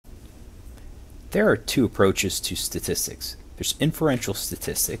There are two approaches to statistics. There's inferential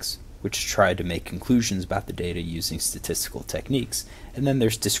statistics, which try to make conclusions about the data using statistical techniques, and then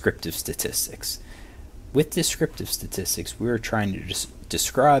there's descriptive statistics. With descriptive statistics, we are trying to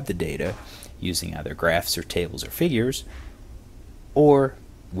describe the data using either graphs or tables or figures, or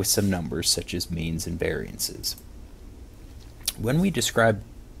with some numbers such as means and variances. When we describe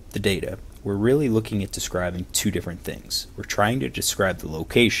the data, we're really looking at describing two different things. We're trying to describe the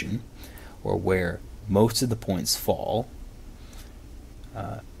location, or where most of the points fall,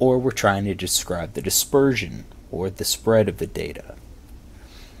 or we're trying to describe the dispersion, or the spread of the data.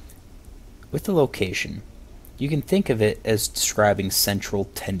 With the location, you can think of it as describing central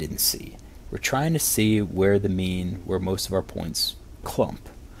tendency. We're trying to see where most of our points clump.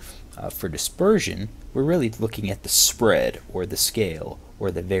 For dispersion, we're really looking at the spread, or the scale,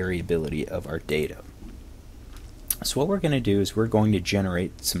 or the variability of our data. So what we're going to do is we're going to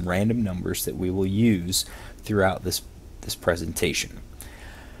generate some random numbers that we will use throughout this presentation.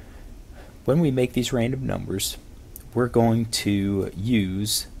 When we make these random numbers, we're going to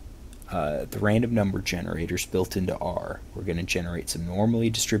use the random number generators built into R. We're going to generate some normally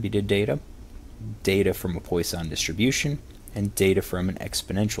distributed data, data from a Poisson distribution, and data from an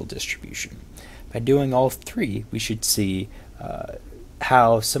exponential distribution. By doing all three, we should see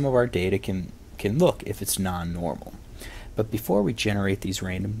how some of our data can look if it's non-normal. But before we generate these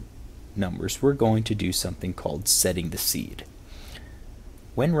random numbers, we're going to do something called setting the seed.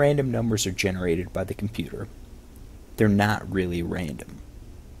 When random numbers are generated by the computer, they're not really random.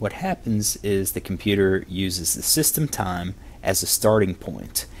 What happens is the computer uses the system time as a starting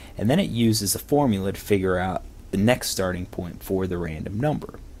point, and then it uses a formula to figure out the next starting point for the random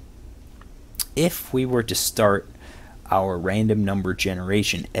number. If we were to start our random number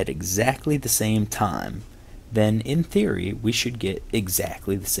generation at exactly the same time, then in theory we should get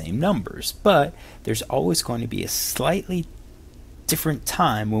exactly the same numbers. But there's always going to be a slightly different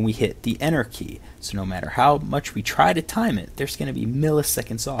time when we hit the enter key. So no matter how much we try to time it, there's going to be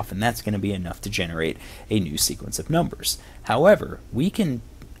milliseconds off, and that's going to be enough to generate a new sequence of numbers. However, we can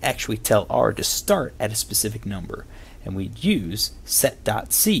actually tell R to start at a specific number, and we use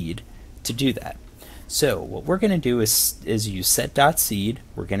set.seed to do that. So what we're going to do is use set.seed.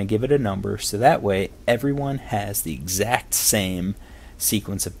 We're going to give it a number, so that way everyone has the exact same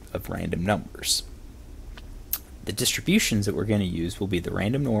sequence of random numbers. The distributions that we're going to use will be the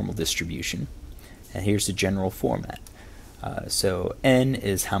random normal distribution, and here's the general format. So n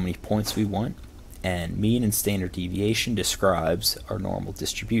is how many points we want, and mean and standard deviation describes our normal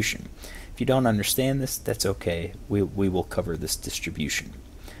distribution. If you don't understand this, that's okay. We will cover this distribution.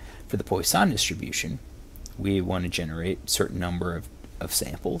 For the Poisson distribution, we want to generate a certain number of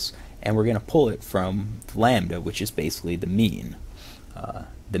samples, and we're going to pull it from lambda, which is basically the mean.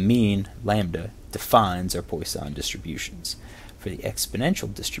 The mean, lambda, defines our Poisson distributions. For the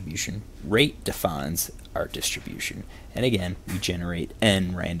exponential distribution, rate defines our distribution. And again, we generate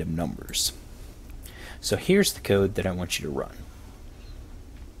n random numbers. So here's the code that I want you to run.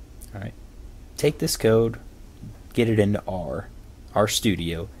 Alright, take this code, get it into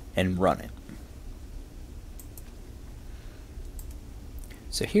RStudio, and run it.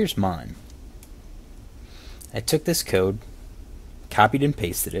 So here's mine. I took this code, copied and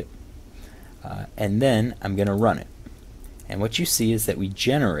pasted it, and then I'm going to run it. And what you see is that we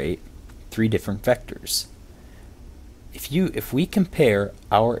generate three different vectors. If we compare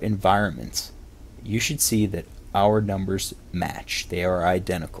our environments, you should see that our numbers match. They are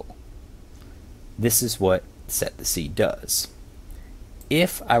identical. This is what set the seed does.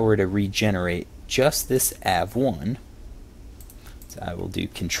 If I were to regenerate just this AV1, so I will do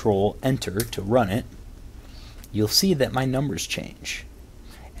Control Enter to run it, you'll see that my numbers change.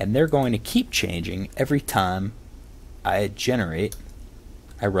 And they're going to keep changing every time I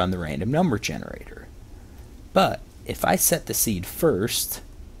run the random number generator. But if I set the seed first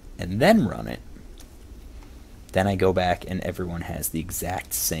and then run it, then I go back and everyone has the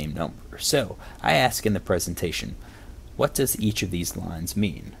exact same number. So I ask in the presentation, what does each of these lines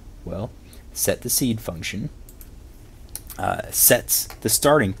mean? Well, set the seed function sets the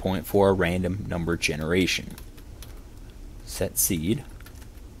starting point for a random number generation. Set seed.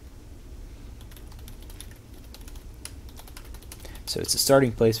 So it's a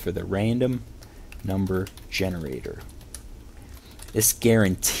starting place for the random number generator. This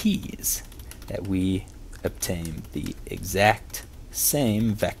guarantees that we obtain the exact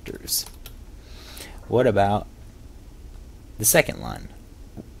same vectors. What about the second line?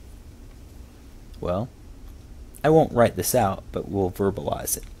 Well, I won't write this out, but we'll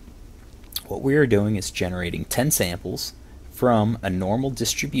verbalize it. What we are doing is generating 10 samples from a normal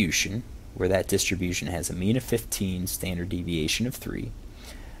distribution where that distribution has a mean of 15, standard deviation of 3.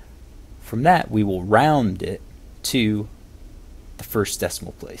 From that, we will round it to the first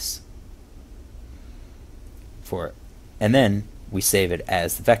decimal place. And then we save it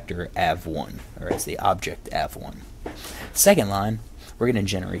as the vector av1, or as the object av1. Second line, we're going to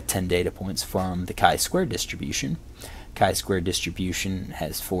generate 10 data points from the chi-square distribution. Chi-square distribution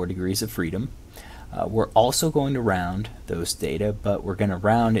has 4 degrees of freedom. We're also going to round those data, but we're going to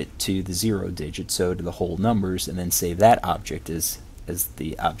round it to the 0 digit, so to the whole numbers, and then save that object as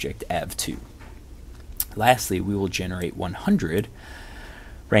the object av2. Lastly, we will generate 100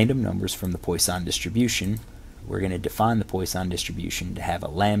 random numbers from the Poisson distribution. We're going to define the Poisson distribution to have a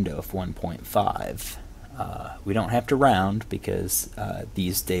lambda of 1.5. We don't have to round because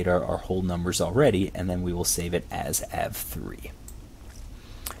these data are whole numbers already, and then we will save it as av3.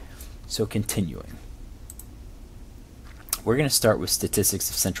 So continuing. We're going to start with statistics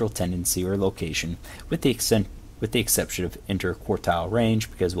of central tendency or location with the exception of interquartile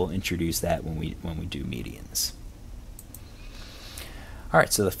range, because we'll introduce that when we do medians.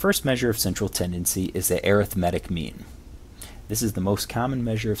 Alright, so the first measure of central tendency is the arithmetic mean. This is the most common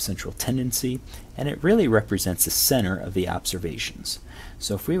measure of central tendency, and it really represents the center of the observations.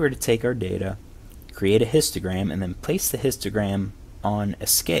 So if we were to take our data, create a histogram, and then place the histogram on a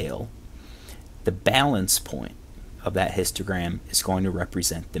scale, the balance point of that histogram is going to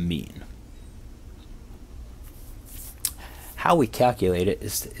represent the mean. How we calculate it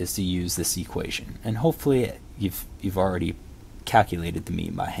is to use this equation, and hopefully you've already calculated the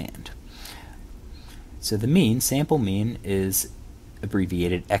mean by hand. So the mean, sample mean, is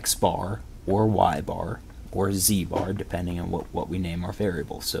abbreviated x bar or y bar or z bar, depending on what we name our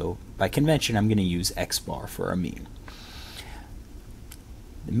variable. So by convention, I'm going to use x bar for our mean.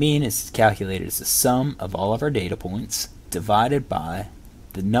 The mean is calculated as the sum of all of our data points divided by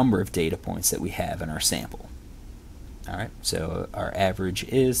the number of data points that we have in our sample. Alright, so our average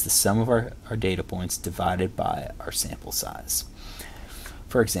is the sum of our data points divided by our sample size.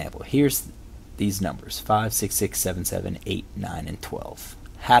 For example, here's these numbers, 5, 6, 6, 7, 7, 8, 9, and 12.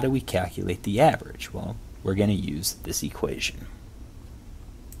 How do we calculate the average? Well, we're going to use this equation.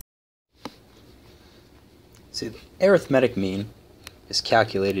 So the arithmetic mean is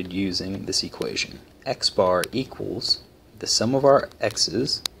calculated using this equation. X bar equals the sum of our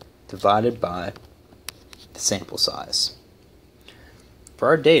x's divided by the sample size. For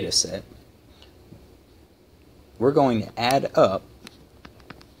our data set, we're going to add up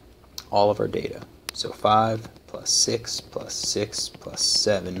all of our data. So 5 plus 6 plus 6 plus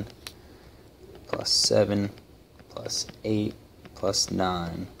 7 plus 7 plus 8 plus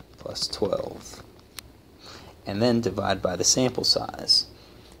 9 plus 12. And then divide by the sample size.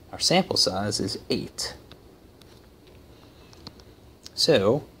 Our sample size is 8.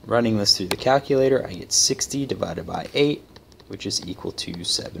 So, running this through the calculator, I get 60 divided by 8, which is equal to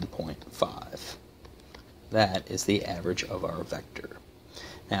 7.5. That is the average of our vector.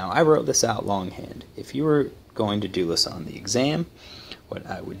 Now, I wrote this out longhand. If you were going to do this on the exam, what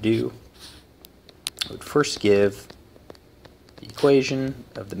I would do, I would first give the equation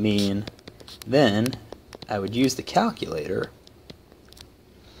of the mean, then I would use the calculator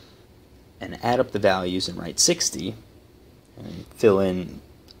and add up the values and write 60 and fill in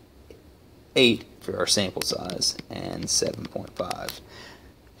 8 for our sample size and 7.5.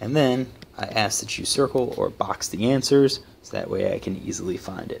 And then I ask that you circle or box the answers so that way I can easily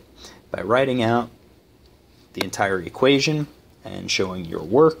find it. By writing out the entire equation and showing your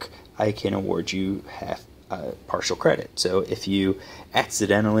work, I can award you partial credit. So if you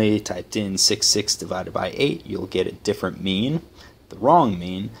accidentally typed in 6 divided by 8, you'll get a different mean, the wrong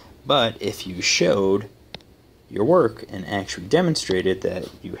mean, but if you showed your work and actually demonstrated that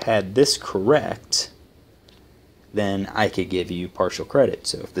you had this correct, then I could give you partial credit.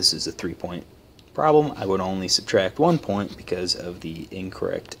 So if this is a 3-point problem, I would only subtract 1 point because of the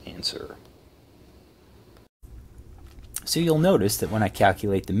incorrect answer. So you'll notice that when I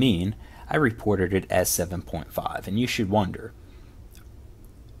calculate the mean, I reported it as 7.5, and you should wonder,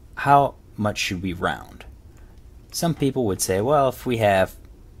 how much should we round? Some people would say, well, if we have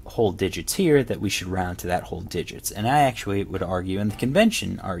whole digits here, that we should round to that whole digits. And I actually would argue, and the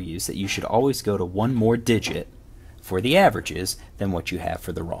convention argues, that you should always go to one more digit for the averages than what you have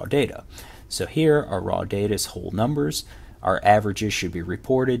for the raw data. So here, our raw data is whole numbers. Our averages should be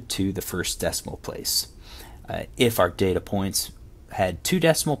reported to the first decimal place. If our data points had 2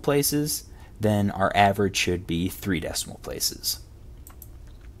 decimal places, then our average should be 3 decimal places.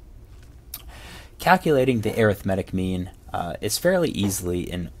 Calculating the arithmetic mean is fairly easy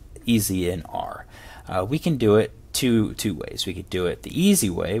in R. We can do it two ways. We could do it the easy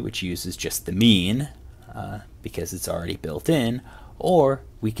way, which uses just the mean because it's already built in, or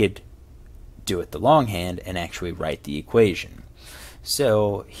we could do it the longhand and actually write the equation.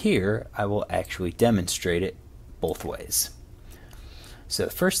 So here I will actually demonstrate it both ways. So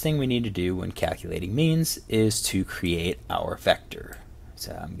the first thing we need to do when calculating means is to create our vector.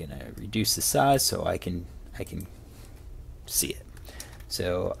 So I'm going to reduce the size so I can see it.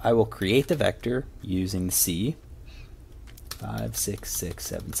 So I will create the vector using the C, 5, 6, 6,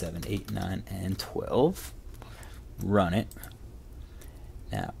 7, 7, 8, 9, and 12. Run it.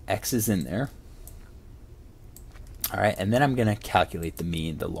 Now X is in there. Alright, and then I'm going to calculate the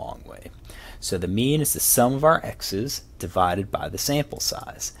mean the long way. So the mean is the sum of our x's divided by the sample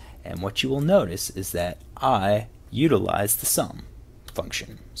size. And what you will notice is that I utilize the sum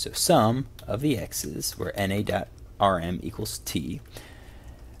function. So sum of the x's, where na.rm equals t,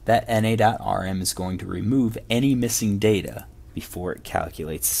 that na.rm is going to remove any missing data before it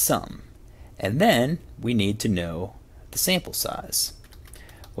calculates the sum. And then we need to know the sample size.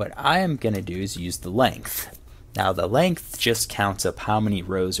 What I am going to do is use the length. Now the length just counts up how many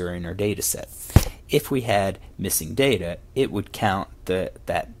rows are in our data set. If we had missing data, it would count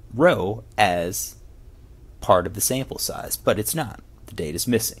that row as part of the sample size, but it's not. The data is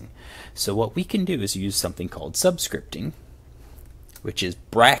missing. So what we can do is use something called subscripting, which is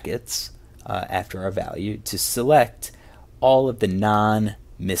brackets after our value to select all of the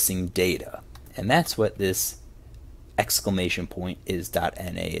non-missing data. And that's what this exclamation point is .na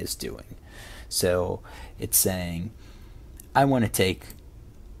is doing. So it's saying I want to take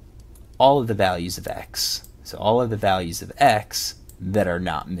all of the values of x, so all of the values of x that are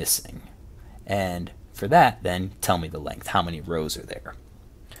not missing, and for that then tell me the length, how many rows are there.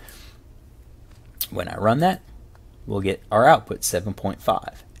 When I run that, we'll get our output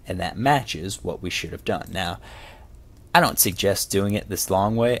 7.5, and that matches what we should have done. Now I don't suggest doing it this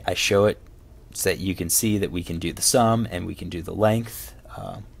long way. I show it so that you can see that we can do the sum and we can do the length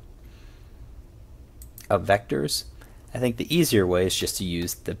of vectors. I think the easier way is just to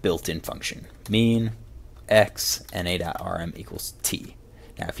use the built-in function, mean x na.rm equals t.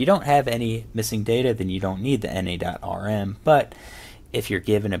 Now if you don't have any missing data, then you don't need the na.rm, but if you're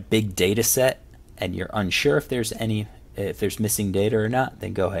given a big data set and you're unsure if there's missing data or not,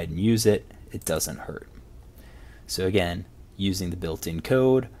 then go ahead and use it. It doesn't hurt. So again, using the built-in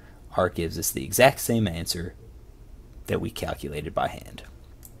code, R gives us the exact same answer that we calculated by hand.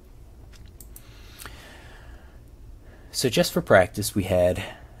 So just for practice, we had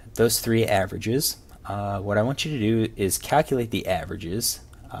those three averages. What I want you to do is calculate the averages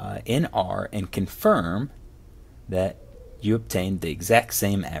in R and confirm that you obtained the exact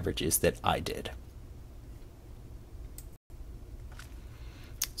same averages that I did.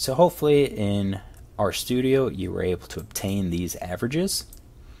 So hopefully in RStudio you were able to obtain these averages.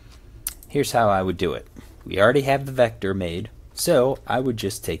 Here's how I would do it. We already have the vector made, so I would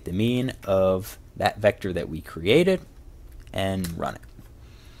just take the mean of that vector that we created and run it.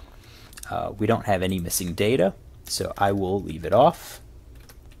 We don't have any missing data, so I will leave it off,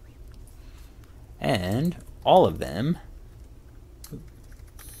 and all of them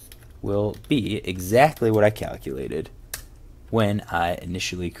will be exactly what I calculated when I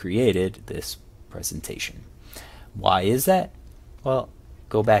initially created this presentation. Why is that? Well,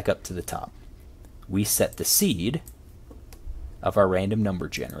 go back up to the top. We set the seed of our random number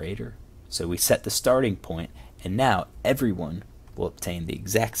generator, so we set the starting point, and now everyone will obtain the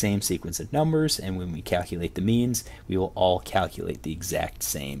exact same sequence of numbers, and when we calculate the means, we will all calculate the exact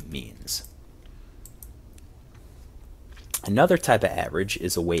same means. Another type of average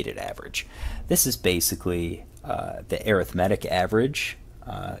is a weighted average. This is basically the arithmetic average.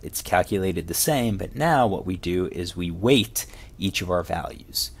 It's calculated the same, but now what we do is we weight each of our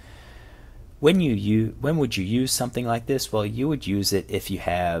values. When would you use something like this? Well, you would use it if you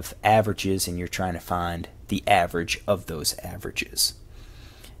have averages and you're trying to find the average of those averages.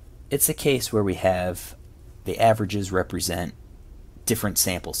 It's a case where we have the averages represent different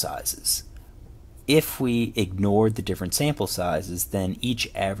sample sizes. If we ignored the different sample sizes, then each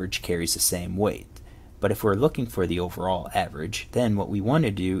average carries the same weight. But if we're looking for the overall average, then what we want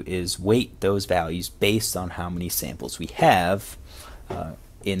to do is weight those values based on how many samples we have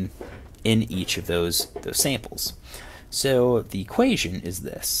in each of those samples. So the equation is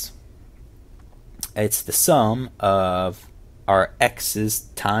this. It's the sum of our x's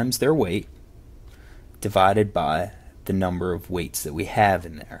times their weight divided by the number of weights that we have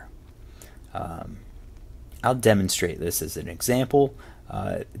in there. I'll demonstrate this as an example.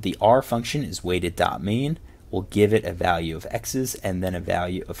 The R function is weighted.mean. We'll give it a value of x's and then a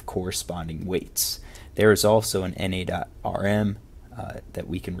value of corresponding weights. There is also an na.rm that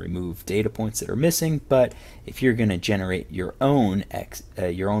we can remove data points that are missing, but if you're going to generate your own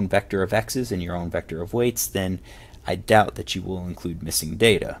vector of x's and your own vector of weights, then I doubt that you will include missing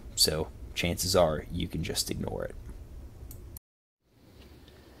data, so chances are you can just ignore it.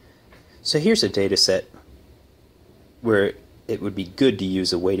 So here's a data set where it would be good to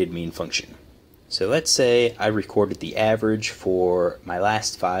use a weighted mean function. So let's say I recorded the average for my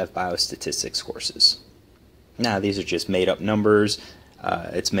last 5 biostatistics courses. Now these are just made up numbers,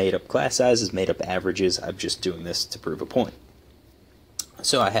 it's made up class sizes, made up averages. I'm just doing this to prove a point.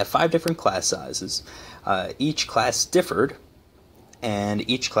 So I have 5 different class sizes. Each class differed, and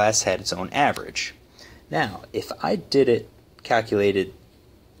each class had its own average. Now, if I did it calculated,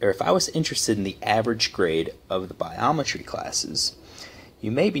 or if I was interested in the average grade of the biometry classes,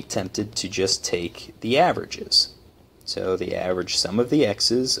 you may be tempted to just take the averages. So the average sum of the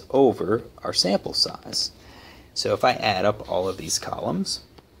x's over our sample size. So if I add up all of these columns,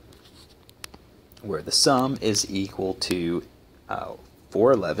 where the sum is equal to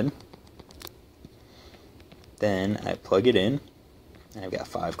 411, then I plug it in, and I've got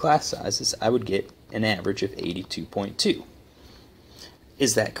 5 class sizes, I would get an average of 82.2.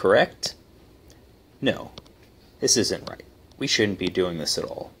 Is that correct? No, this isn't right. We shouldn't be doing this at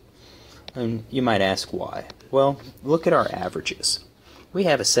all. And you might ask why. Well, look at our averages. We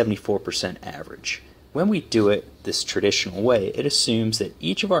have a 74% average. When we do it this traditional way, it assumes that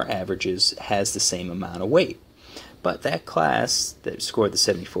each of our averages has the same amount of weight. But that class that scored the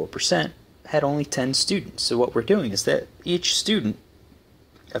 74% had only 10 students. So what we're doing is that each student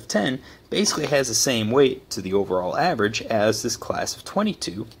of 10 basically has the same weight to the overall average as this class of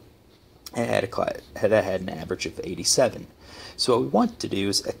 22 that had an average of 87. So what we want to do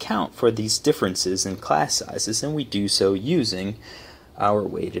is account for these differences in class sizes, and we do so using our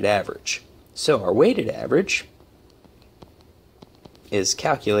weighted average. So our weighted average is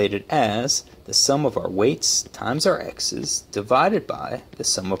calculated as the sum of our weights times our x's divided by the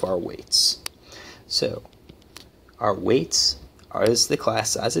sum of our weights. So our weights is the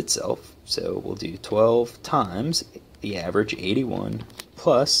class size itself, so we'll do 12 times the average 81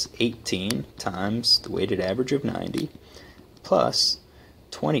 plus 18 times the weighted average of 90 plus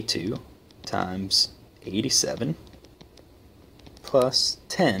 22 times 87 plus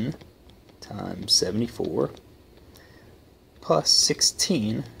 10 times 74 plus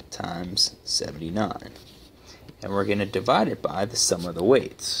 16 times 79. And we're going to divide it by the sum of the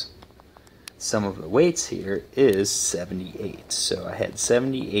weights. Sum of the weights here is 78. So I had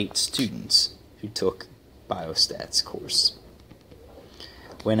 78 students who took biostats course.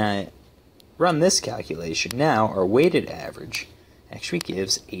 When I run this calculation now, our weighted average actually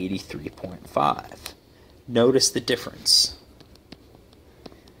gives 83.5. Notice the difference.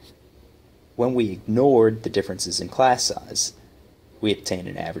 When we ignored the differences in class size, we obtained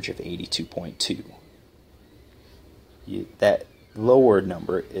an average of 82.2. That lower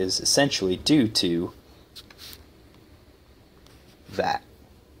number is essentially due to that.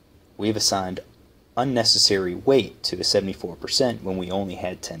 We've assigned unnecessary weight to a 74% when we only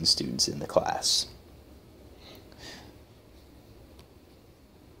had 10 students in the class.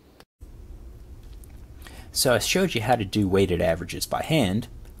 So I showed you how to do weighted averages by hand.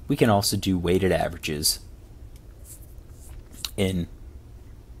 We can also do weighted averages in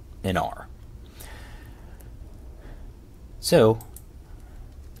R. So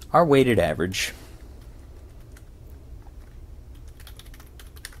our weighted average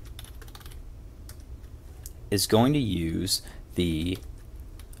is going to use the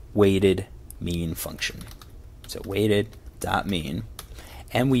weighted mean function. So weighted dot mean,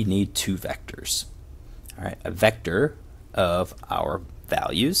 and we need 2 vectors. All right, a vector of our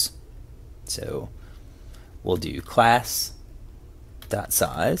values. So we'll do class dot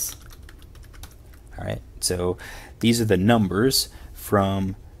size. All right, so these are the numbers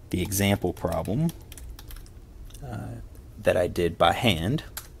from the example problem that I did by hand,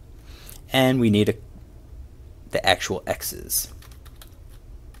 and we need the actual x's.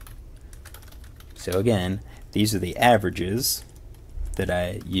 So again, these are the averages that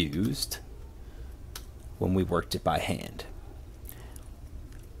I used when we worked it by hand.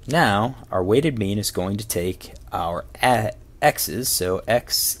 Now our weighted mean is going to take our x's, so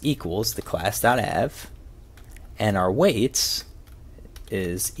x equals the class.av, and our weights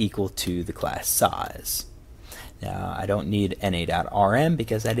is equal to the class size. Now I don't need na.rm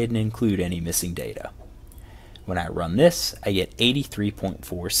because I didn't include any missing data. When I run this, I get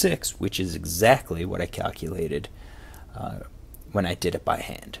 83.46, which is exactly what I calculated when I did it by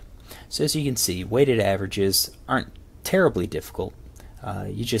hand. So as you can see, weighted averages aren't terribly difficult.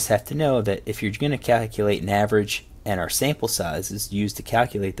 You just have to know that if you're going to calculate an average and our sample sizes used to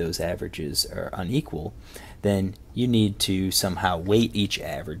calculate those averages are unequal, then you need to somehow weight each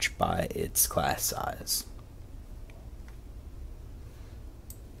average by its class size.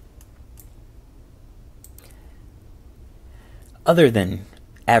 Other than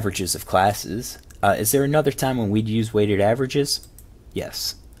averages of classes, is there another time when we'd use weighted averages?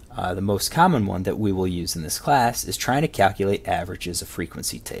 Yes. The most common one that we will use in this class is trying to calculate averages of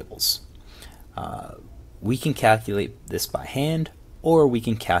frequency tables. We can calculate this by hand, or we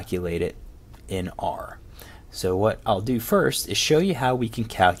can calculate it in R. So what I'll do first is show you how we can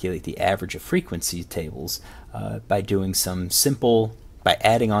calculate the average of frequency tables by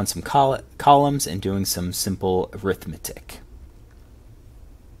adding on some columns and doing some simple arithmetic.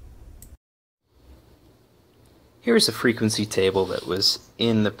 Here's a frequency table that was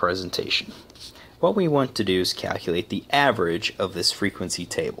in the presentation. What we want to do is calculate the average of this frequency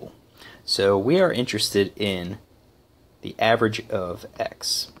table. So we are interested in the average of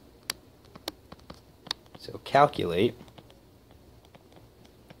x. So calculate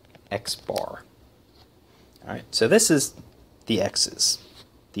x bar. Alright, so this is the x's,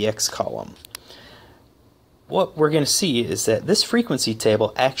 the x column. What we're going to see is that this frequency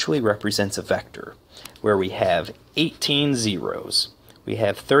table actually represents a vector, where we have 18 zeros, we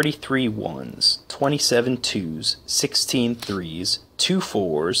have 33 ones, 27 twos, 16 threes, 2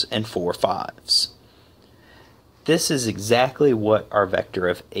 fours, and 4 fives. This is exactly what our vector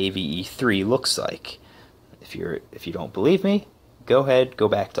of AVE3 looks like. If you don't believe me, go ahead, go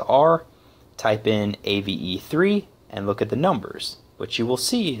back to R, type in AVE3, and look at the numbers. What you will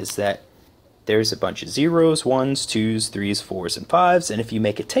see is that there's a bunch of zeros, ones, twos, threes, fours, and fives, and if you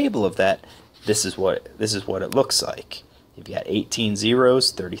make a table of that, this is what it looks like. You've got 18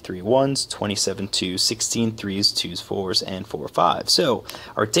 zeros, 33 ones, 27 twos, 16 threes, 2s, 4s, and 4 fives. So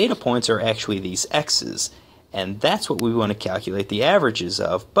our data points are actually these x's, and that's what we want to calculate the averages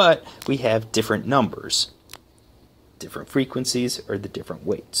of, but we have different numbers, different frequencies, or the different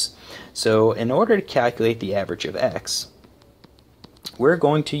weights. So in order to calculate the average of x, we're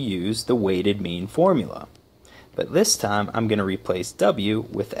going to use the weighted mean formula. But this time I'm going to replace w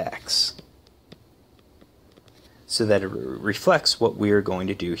with x, so that it reflects what we are going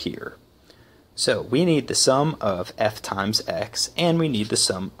to do here. So we need the sum of f times x, and we need the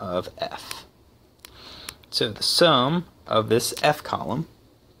sum of f. So the sum of this f column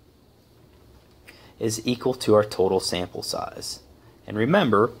is equal to our total sample size. And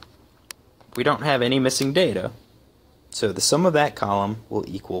remember, we don't have any missing data, so the sum of that column will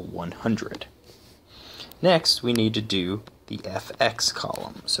equal 100. Next, we need to do the fx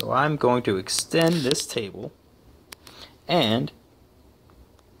column. So I'm going to extend this table and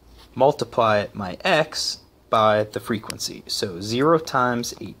multiply my x by the frequency. So 0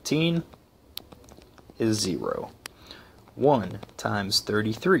 times 18 is 0. 1 times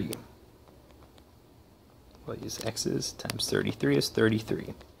 33. What is x's times 33 is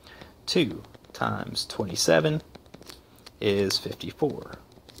 33. 2 times 27 is 54.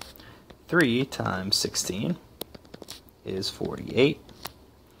 3 times 16 is 48.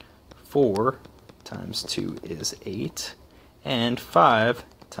 4 times 2 is 8. And 5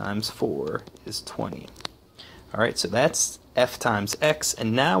 times 4 is 20. Alright, so that's f times x,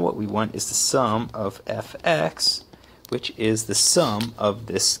 and now what we want is the sum of fx, which is the sum of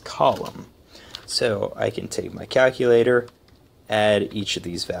this column. So I can take my calculator, add each of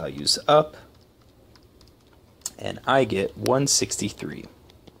these values up, and I get 163.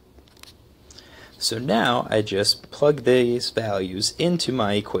 So now I just plug these values into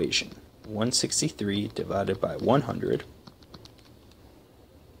my equation. 163 divided by 100,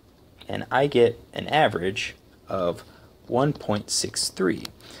 and I get an average of 1.63.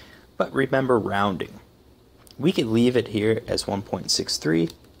 But remember rounding. We could leave it here as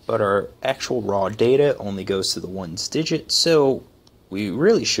 1.63, but our actual raw data only goes to the ones digit, so we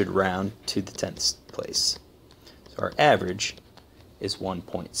really should round to the 10th place. So our average is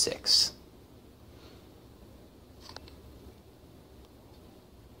 1.6.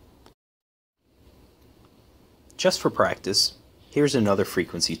 Just for practice, here's another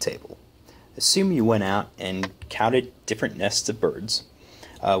frequency table. Assume you went out and counted different nests of birds.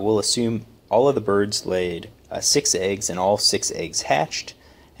 We'll assume all of the birds laid 6 eggs and all 6 eggs hatched,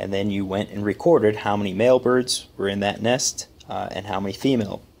 and then you went and recorded how many male birds were in that nest and how many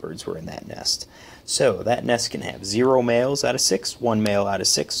female birds were in that nest. So that nest can have 0 males out of 6, 1 male out of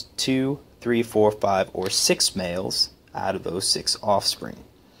 6, 2, 3, 4, 5, or 6 males out of those 6 offspring.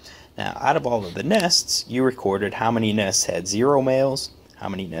 Now, out of all of the nests, you recorded how many nests had 0 males, how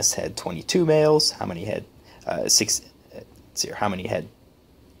many nests had 22 males, how many had let's see here, how many had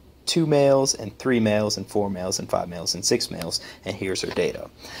 2 males and 3 males and 4 males and 5 males and 6 males, and here's our data.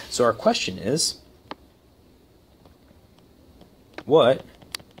 So our question is, what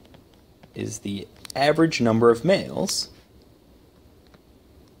is the average number of males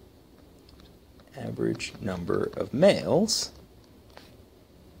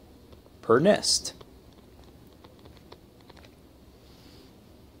per nest?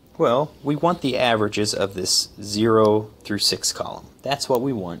 Well, we want the averages of this 0 through 6 column. That's what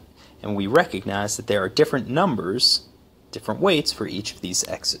we want, and we recognize that there are different numbers, different weights for each of these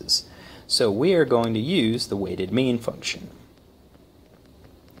x's. So we are going to use the weighted mean function,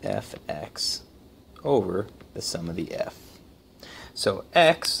 fx over the sum of the f. So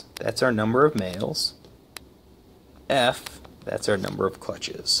x, that's our number of males, f, that's our number of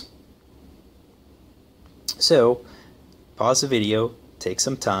clutches. So pause the video, take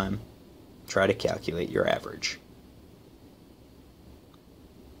some time, try to calculate your average.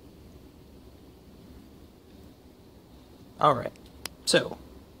 Alright, so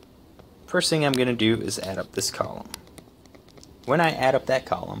first thing I'm going to do is add up this column. When I add up that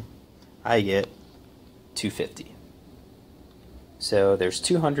column, I get 250. So there's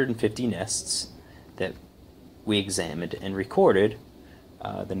 250 nests that we examined and recorded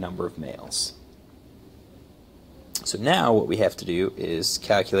the number of males. So now what we have to do is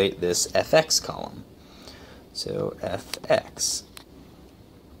calculate this fx column. So fx,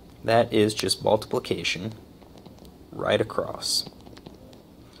 that is just multiplication right across.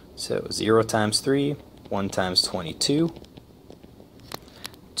 So 0 times 3, 1 times 22,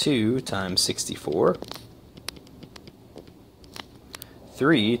 2 times 64,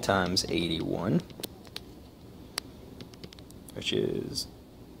 3 times 81, which is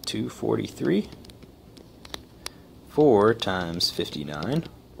 243, 4 times 59.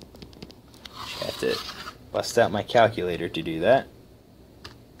 I have to bust out my calculator to do that.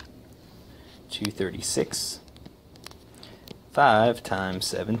 236. 5 times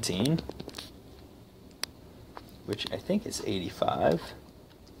 17, which I think is 85.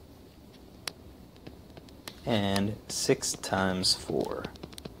 And 6 times 4,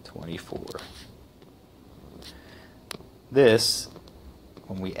 24. This,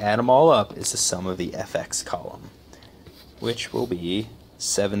 when we add them all up, is the sum of the fx column, which will be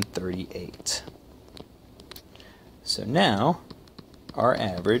 738. So now our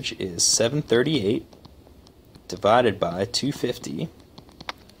average is 738 divided by 250,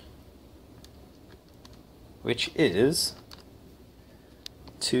 which is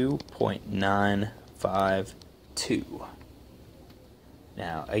 2.952.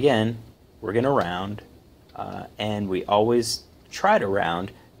 Now again, we're going to round, and we always try to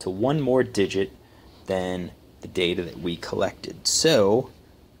round to one more digit than the data that we collected. So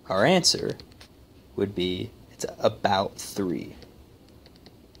our answer would be, it's about 3.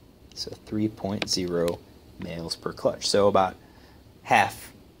 So 3.0 males per clutch. So about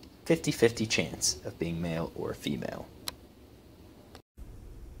half, 50-50 chance of being male or female.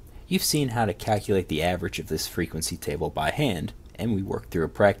 You've seen how to calculate the average of this frequency table by hand, and we worked through a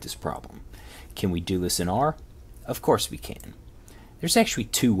practice problem. Can we do this in R? Of course we can. There's actually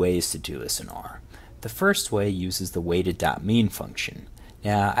 2 ways to do this in R. The first way uses the weighted.mean function.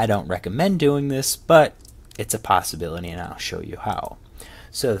 Now, I don't recommend doing this, but it's a possibility, and I'll show you how.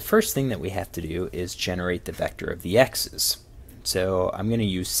 So the first thing that we have to do is generate the vector of the x's. So I'm going to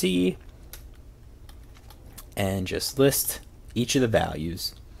use C and just list each of the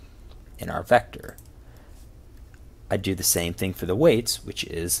values in our vector. I do the same thing for the weights, which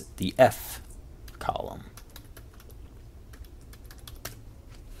is the F column.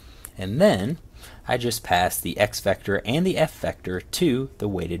 And then I just pass the x vector and the f vector to the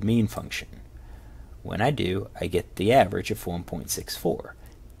weighted mean function. When I do, I get the average of 1.64, or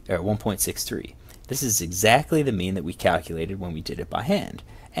 1.63. This is exactly the mean that we calculated when we did it by hand,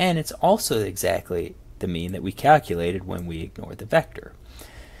 and it's also exactly the mean that we calculated when we ignored the vector.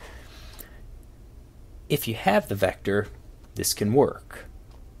 If you have the vector, this can work,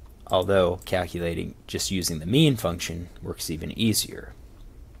 although calculating just using the mean function works even easier.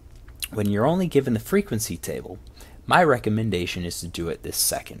 When you're only given the frequency table, my recommendation is to do it this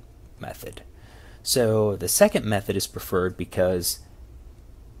second method. So the second method is preferred because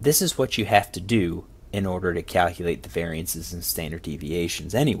this is what you have to do in order to calculate the variances and standard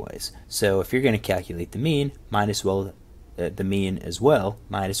deviations anyways. So if you're going to calculate the mean, might as well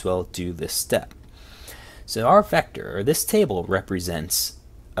do this step. So our vector, or this table, represents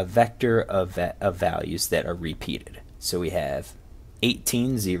a vector of values that are repeated. So we have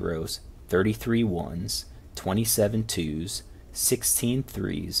 18 zeros, 33 ones, 27 twos, 16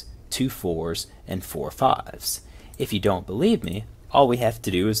 threes, 2 fours, and 4 fives. If you don't believe me, all we have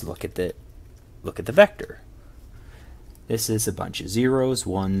to do is look at the vector. This is a bunch of zeros,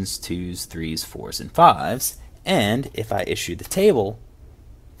 ones, twos, threes, fours, and fives. And if I issue the table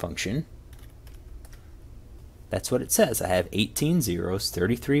function, that's what it says. I have 18 zeros,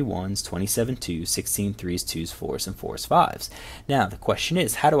 33 ones, 27 twos, 16 threes, twos, fours, and fours, fives. Now the question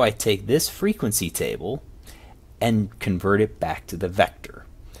is, how do I take this frequency table and convert it back to the vector?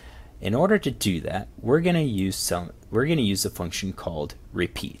 In order to do that, we're going to use a function called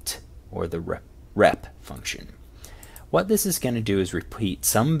repeat, or the rep function. What this is going to do is repeat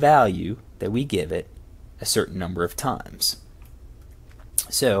some value that we give it a certain number of times.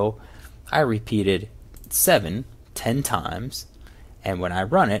 So I repeated 7 10 times, and when I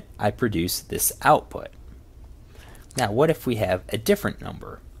run it, I produce this output. Now what if we have a different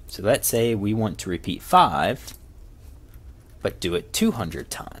number? So let's say we want to repeat 5, but do it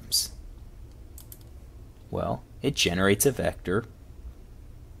 200 times. Well, it generates a vector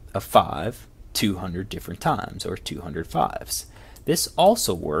of 5 200 different times, or 200 fives. This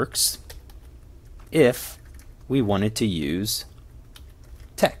also works if we wanted to use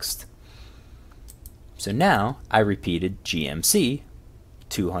text. So now I repeated GMC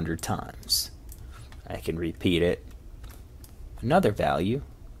 200 times. I can repeat it another value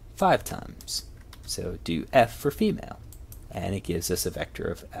 5 times. So do F for female, and it gives us a vector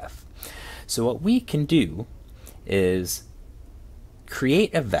of F. So what we can do is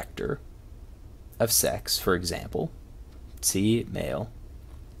create a vector of sex, for example, C male,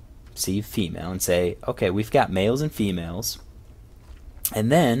 C female, and say, okay, we've got males and females,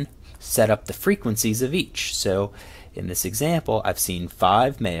 and then set up the frequencies of each. So in this example, I've seen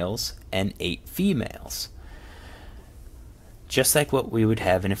 5 males and 8 females. Just like what we would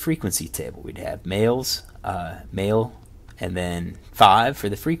have in a frequency table. We'd have males, male, and then 5 for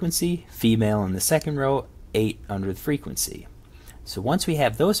the frequency, female in the second row, 8 under the frequency. So once we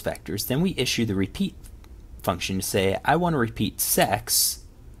have those vectors, then we issue the repeat function to say, I want to repeat sex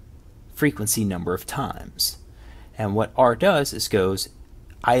frequency number of times. And what R does is goes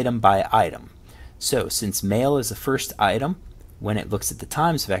item by item. So since male is the first item, when it looks at the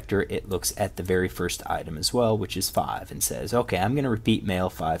times vector, it looks at the very first item as well, which is 5, and says, okay, I'm going to repeat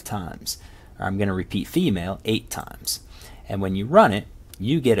male 5 times, or I'm going to repeat female 8 times. And when you run it,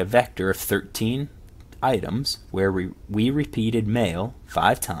 you get a vector of 13 items where we repeated male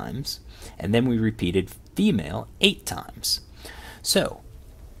 5 times, and then we repeated female 8 times. So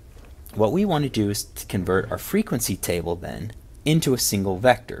what we want to do is to convert our frequency table then into a single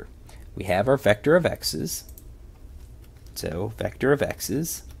vector. We have our vector of x's, so vector of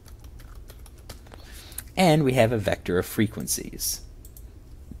x's, and we have a vector of frequencies.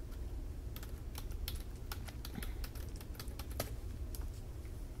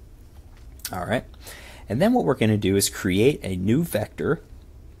 Alright, and then what we're going to do is create a new vector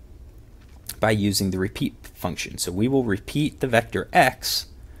by using the repeat function. So we will repeat the vector x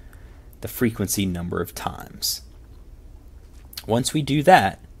the frequency number of times. Once we do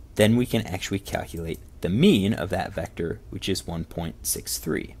that, then we can actually calculate the mean of that vector, which is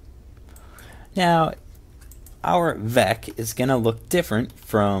 1.63. Now, our vec is going to look different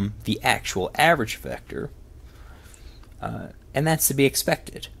from the actual average vector, and that's to be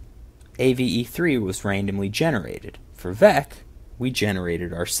expected. AVE3 was randomly generated. For vec, we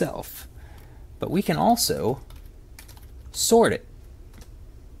generated ourselves. But we can also sort it.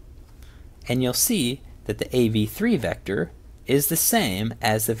 And you'll see that the AV3 vector is the same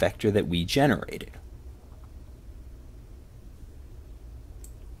as the vector that we generated.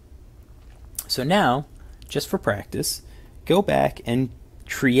 So now, just for practice, go back and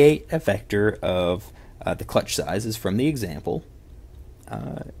create a vector of the clutch sizes from the example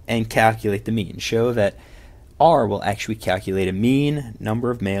and calculate the mean. Show that R will actually calculate a mean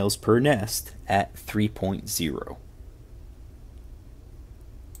number of males per nest at 3.0.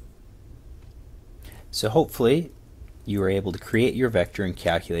 So hopefully you were able to create your vector and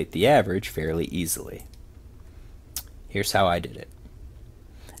calculate the average fairly easily. Here's how I did it.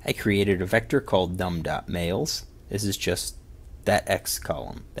 I created a vector called num.males. This is just that x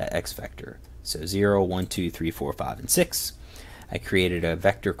column, that x vector. So 0, 1, 2, 3, 4, 5, and 6. I created a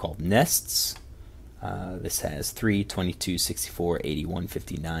vector called nests. This has 3, 22, 64, 81,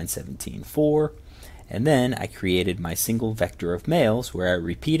 59, 17, 4. And then I created my single vector of males where I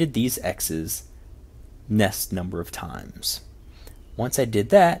repeated these x's nest number of times. Once I did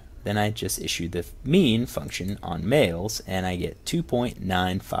that, then I just issued the mean function on males, and I get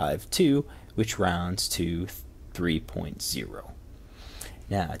 2.952, which rounds to 3.0.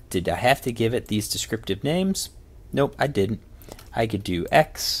 Now, did I have to give it these descriptive names? Nope, I didn't. I could do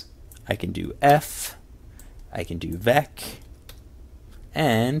X, I can do F, I can do vec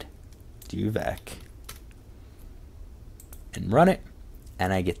and do vec and run it,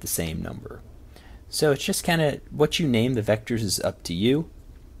 and I get the same number. So it's just kind of what you name the vectors is up to you.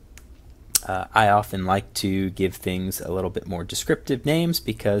 I often like to give things a little bit more descriptive names,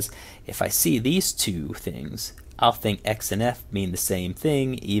 because if I see these two things, I'll think x and f mean the same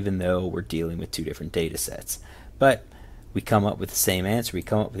thing, even though we're dealing with two different data sets. But we come up with the same answer. We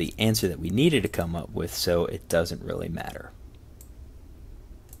come up with the answer that we needed to come up with, so it doesn't really matter.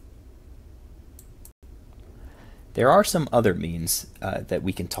 There are some other means that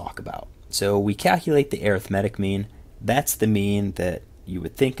we can talk about. So we calculate the arithmetic mean. That's the mean that you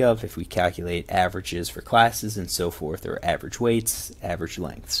would think of if we calculate averages for classes and so forth, or average weights, average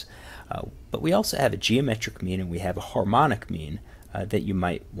lengths. But we also have a geometric mean, and we have a harmonic mean that you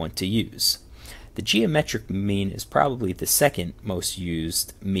might want to use. The geometric mean is probably the second most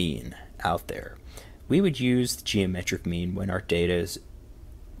used mean out there. We would use the geometric mean when our data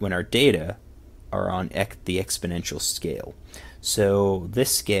are on the exponential scale. So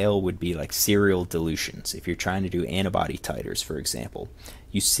this scale would be like serial dilutions. If you're trying to do antibody titers, for example,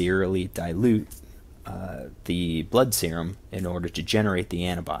 you serially dilute the blood serum in order to generate the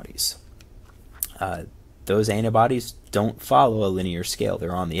antibodies. Those antibodies don't follow a linear scale.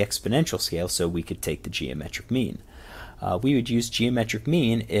 They're on the exponential scale, so we could take the geometric mean. We would use geometric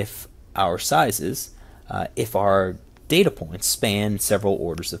mean if our sizes, if our data points span several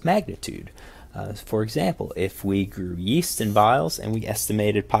orders of magnitude. For example, if we grew yeast in vials and we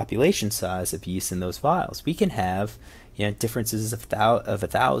estimated population size of yeast in those vials, we can have differences of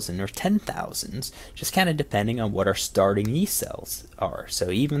 1,000 or 10,000s, just kind of depending on what our starting yeast cells are. So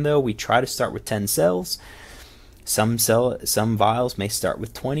even though we try to start with 10 cells, some vials may start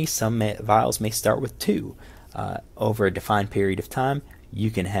with 20, some vials may start with 2. Over a defined period of time,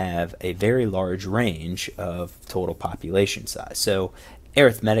 you can have a very large range of total population size. So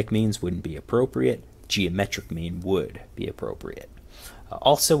arithmetic means wouldn't be appropriate. Geometric mean would be appropriate.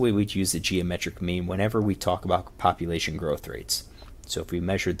 Also, we would use the geometric mean whenever we talk about population growth rates. So if we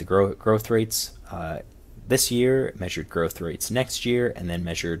measured the growth rates this year, measured growth rates next year, and then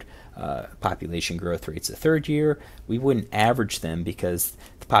measured population growth rates the third year, we wouldn't average them because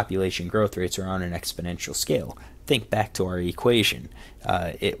the population growth rates are on an exponential scale. Think back to our equation.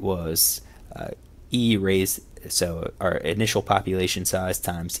 It was e raised, so our initial population size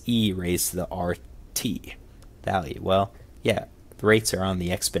times e raised to the RT value. Well, yeah, the rates are on the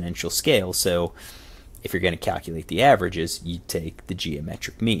exponential scale, so if you're going to calculate the averages, you take the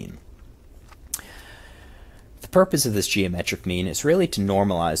geometric mean. The purpose of this geometric mean is really to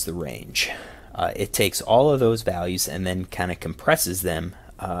normalize the range. It takes all of those values and then kind of compresses them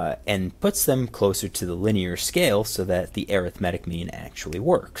and puts them closer to the linear scale so that the arithmetic mean actually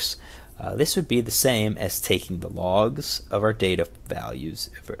works. This would be the same as taking the logs of our data values,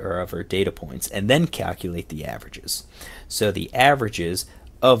 or of our data points, and then calculate the averages. So the averages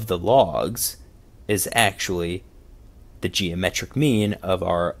of the logs is actually the geometric mean of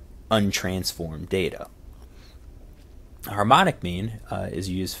our untransformed data. A harmonic mean is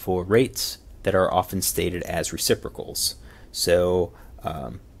used for rates that are often stated as reciprocals. So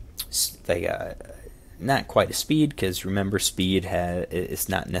not quite a speed, because remember, speed is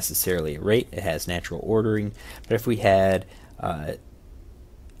not necessarily a rate, it has natural ordering. But if we had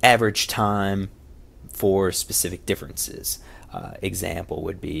average time for specific differences, example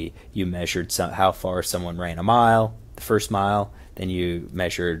would be you measured how far someone ran a mile, the first mile, then you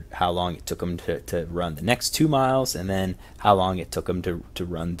measured how long it took them to run the next 2 miles, and then how long it took them to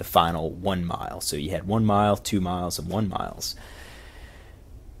run the final 1 mile. So you had 1 mile, 2 miles, and 1 miles.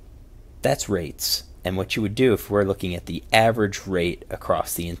 That's rates. And what you would do if we're looking at the average rate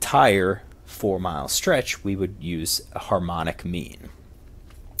across the entire 4-mile stretch, we would use a harmonic mean.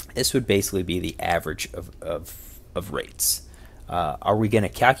 This would basically be the average of rates. Are we going to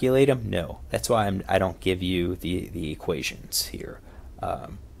calculate them? No. That's why I don't give you the equations here.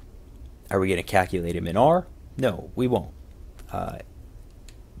 Are we going to calculate them in R? No, we won't.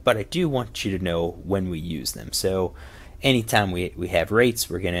 But I do want you to know when we use them. So anytime we have rates,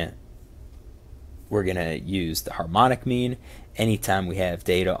 we're going to use the harmonic mean. Anytime we have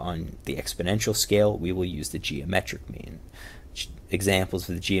data on the exponential scale, we will use the geometric mean. Examples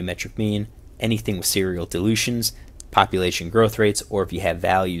of the geometric mean: anything with serial dilutions, population growth rates, or if you have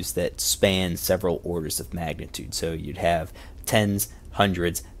values that span several orders of magnitude. So you'd have tens,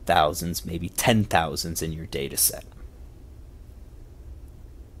 hundreds, thousands, maybe 10,000s in your data set.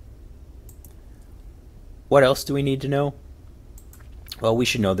 What else do we need to know? Well, we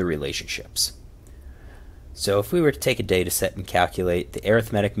should know the relationships. So if we were to take a data set and calculate the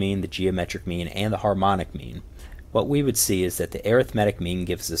arithmetic mean, the geometric mean, and the harmonic mean, what we would see is that the arithmetic mean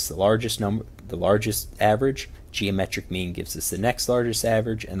gives us the largest number, the largest average, geometric mean gives us the next largest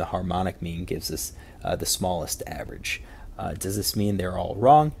average, and the harmonic mean gives us the smallest average. Does this mean they're all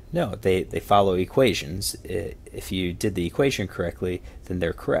wrong? No, they follow equations. If you did the equation correctly, then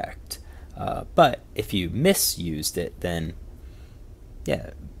they're correct. But if you misused it, then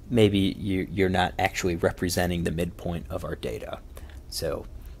yeah, maybe you're not actually representing the midpoint of our data. So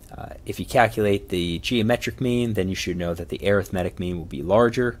if you calculate the geometric mean, then you should know that the arithmetic mean will be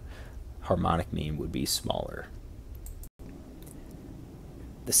larger, harmonic mean would be smaller.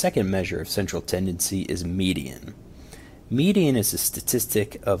 The second measure of central tendency is median. Median is a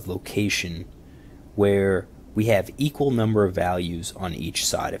statistic of location where we have equal number of values on each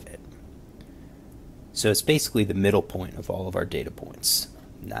side of it. So it's basically the middle point of all of our data points.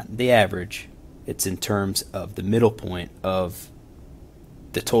 Not the average, it's in terms of the middle point of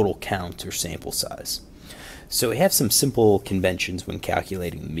the total count or sample size. So we have some simple conventions when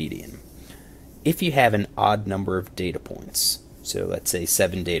calculating the median. If you have an odd number of data points, so let's say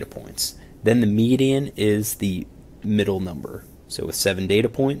 7 data points, then the median is the middle number. So with 7 data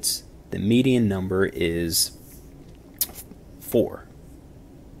points, the median number is 4.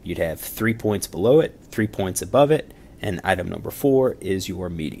 You'd have 3 points below it, 3 points above it, and item number 4 is your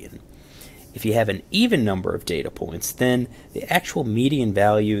median. If you have an even number of data points, then the actual median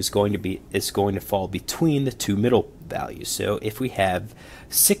value is going to fall between the two middle values. So if we have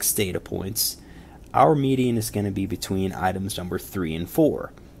 6 data points, our median is going to be between items number 3 and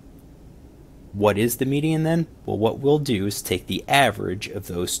 4. What is the median then? Well, what we'll do is take the average of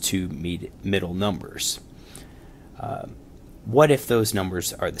those two middle numbers. What if those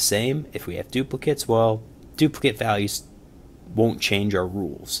numbers are the same? If we have duplicates, well, duplicate values won't change our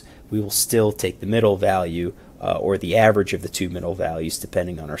rules. We will still take the middle value or the average of the two middle values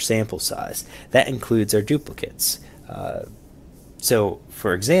depending on our sample size. That includes our duplicates. So,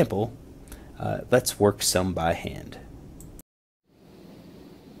 for example, let's work some by hand.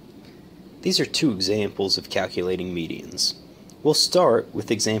 These are 2 examples of calculating medians. We'll start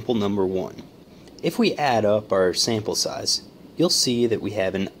with example number 1. If we add up our sample size, you'll see that we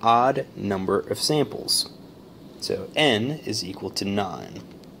have an odd number of samples. So n is equal to 9.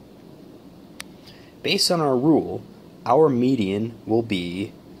 Based on our rule, our median will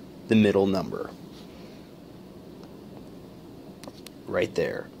be the middle number. Right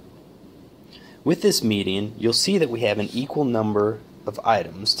there. With this median, you'll see that we have an equal number of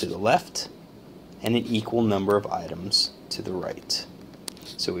items to the left and an equal number of items to the right.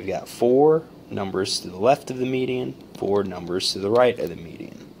 So we've got 4 numbers to the left of the median, 4 numbers to the right of the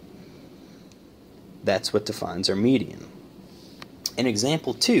median. That's what defines our median. In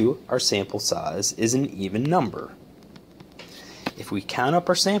example 2, our sample size is an even number. If we count up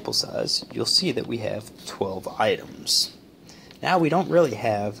our sample size, you'll see that we have 12 items. Now we don't really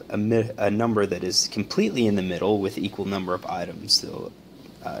have a number that is completely in the middle with equal number of items to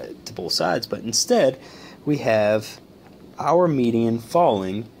both sides, but instead we have our median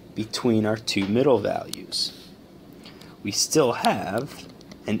falling between our two middle values. We still have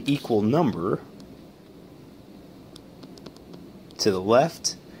an equal number to the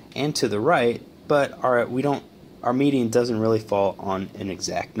left and to the right, but our median doesn't really fall on an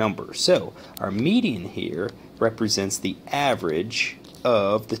exact number. So our median here represents the average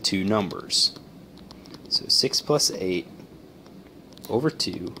of the two numbers. So 6 plus 8 over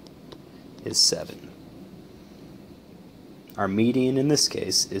 2 is 7. Our median in this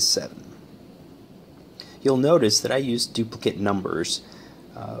case is 7. You'll notice that I used duplicate numbers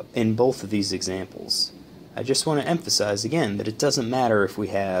in both of these examples. I just want to emphasize again that it doesn't matter if we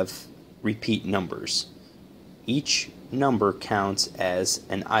have repeat numbers. Each number counts as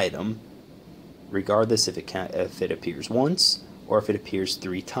an item, regardless if it appears once or if it appears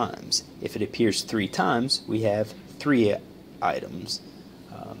 3 times. If it appears 3 times, we have 3 items.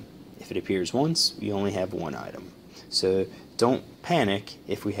 If it appears once, we only have 1 item. So don't panic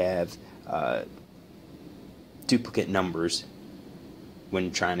if we have duplicate numbers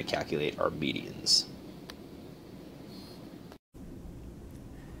when trying to calculate our medians.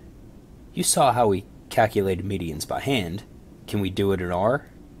 You saw how we calculated medians by hand. Can we do it in R?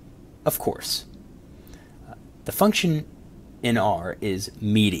 Of course. The function in R is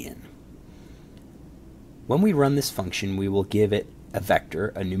median. When we run this function, we will give it a vector,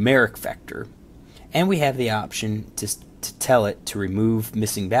 a numeric vector, and we have the option to tell it to remove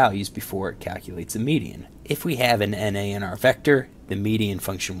missing values before it calculates a median. If we have an NA in our vector, the median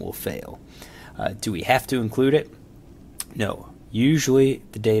function will fail. Do we have to include it? No. Usually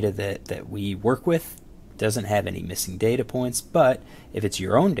the data that we work with doesn't have any missing data points, but if it's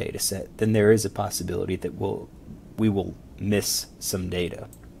your own data set, then there is a possibility that we will miss some data.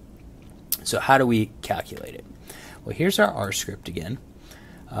 So how do we calculate it? Well, here's our R script again.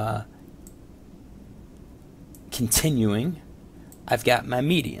 Continuing, I've got my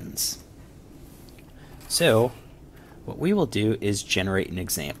medians. So what we will do is generate an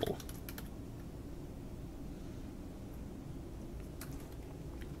example.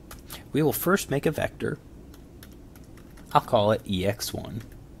 We will first make a vector. I'll call it ex1.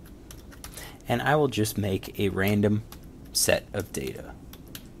 And I will just make a random set of data.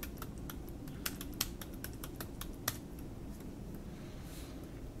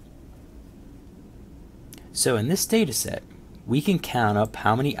 So in this data set, we can count up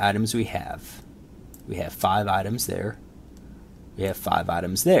how many items we have. We have 5 items there. We have 5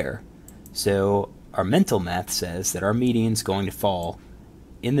 items there. So our mental math says that our median is going to fall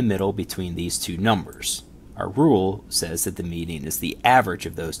in the middle between these two numbers. Our rule says that the median is the average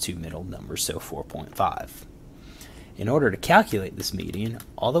of those two middle numbers, so 4.5. In order to calculate this median,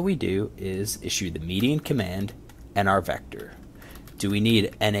 all that we do is issue the median command and our vector. Do we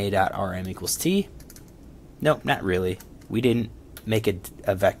need na.rm equals t? No, not really. We didn't make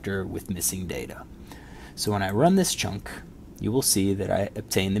a vector with missing data. So when I run this chunk, you will see that I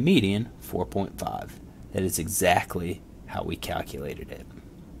obtain the median, 4.5. That is exactly how we calculated it.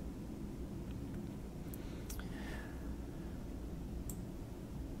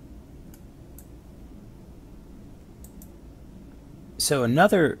 So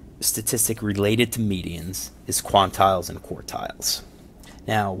another statistic related to medians is quantiles and quartiles.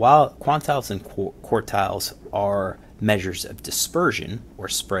 Now, while quantiles and quartiles are measures of dispersion or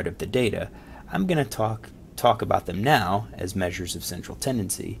spread of the data, I'm going to talk about them now as measures of central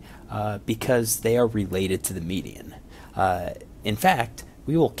tendency because they are related to the median. In fact,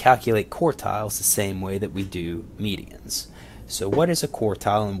 we will calculate quartiles the same way that we do medians. So what is a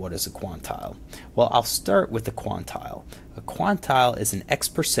quartile and what is a quantile? Well, I'll start with the quantile. A quantile is an X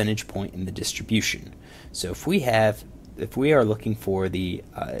percentage point in the distribution. So if we are looking for the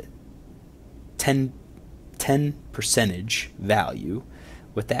 10 percentage value,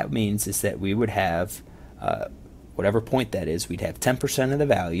 what that means is that we would have whatever point that is, we'd have 10% of the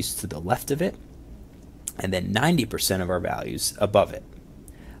values to the left of it, and then 90% of our values above it.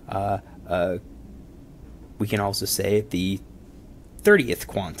 We can also say the 30th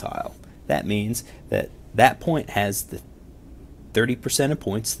quantile. That means that that point has the 30% of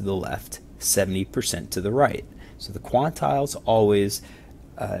points to the left, 70% to the right. So the quantiles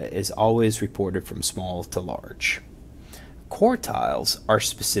is always reported from small to large. Quartiles are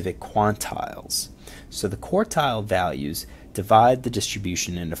specific quantiles. So the quartile values divide the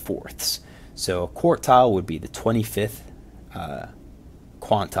distribution into fourths. So a quartile would be the 25th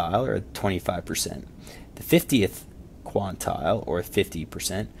quantile, or 25%, the 50th quantile, or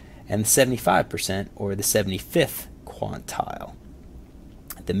 50%, and the 75%, or the 75th quantile.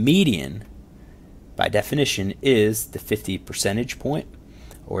 The median, by definition, is the 50 percentage point,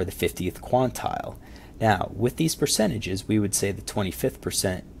 or the 50th quantile. Now, with these percentages, we would say the 25th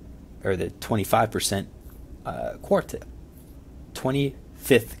percent, or the 25%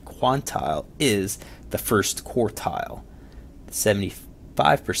 25th quantile is the first quartile. The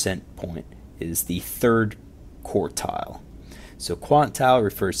 75% point is the third quartile. So quantile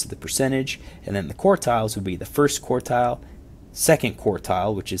refers to the percentage, and then the quartiles would be the first quartile, second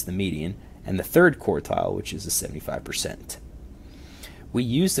quartile, which is the median, and the third quartile, which is the 75%. We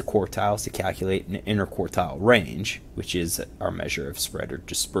use the quartiles to calculate an interquartile range, which is our measure of spread or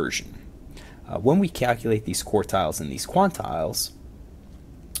dispersion. When we calculate these quartiles and these quantiles,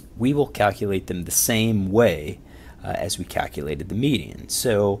 we will calculate them the same way as we calculated the median.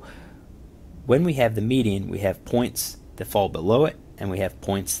 So when we have the median, we have points that fall below it, and we have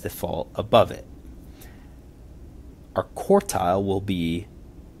points that fall above it. Our quartile will be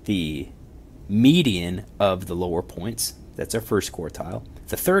the median of the lower points. That's our first quartile.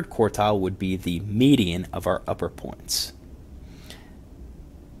 The third quartile would be the median of our upper points.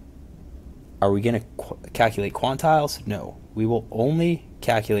 Are we going to calculate quantiles? No. We will only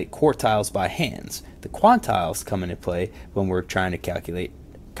calculate quartiles by hands. The quantiles come into play when we're trying to calculate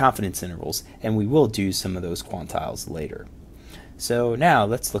confidence intervals, and we will do some of those quantiles later. So now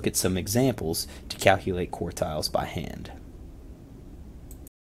let's look at some examples to calculate quartiles by hand.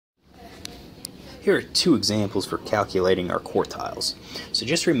 Here are 2 examples for calculating our quartiles. So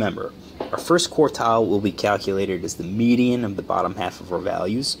just remember, our first quartile will be calculated as the median of the bottom half of our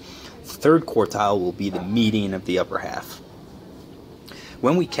values. The third quartile will be the median of the upper half.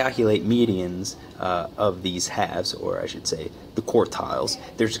 When we calculate medians of these halves, or I should say the quartiles,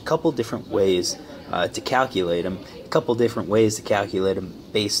 there's a couple different ways to calculate them. A couple different ways to calculate them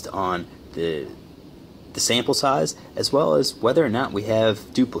based on the sample size, as well as whether or not we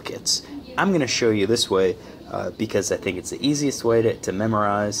have duplicates. I'm going to show you this way because I think it's the easiest way to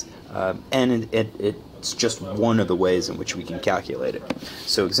memorize, and it's just one of the ways in which we can calculate it.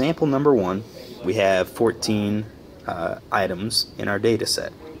 So example number 1, we have 14 items in our data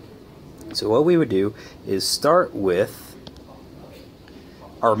set. So what we would do is start with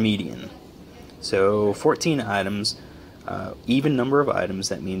our median. So 14 items, even number of items,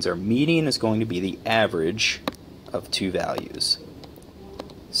 that means our median is going to be the average of two values.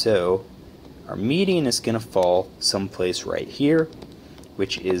 So our median is going to fall someplace right here,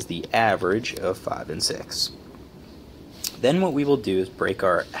 which is the average of 5 and 6. Then what we will do is break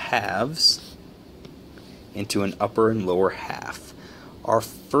our halves into an upper and lower half. Our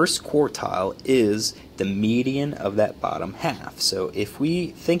first quartile is the median of that bottom half. So if we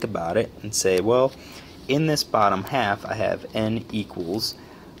think about it and say, well, in this bottom half I have n equals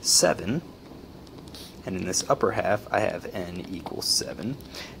 7, and in this upper half I have n equals 7,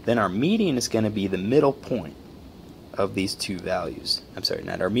 then our median is going to be the middle point of these two values. I'm sorry,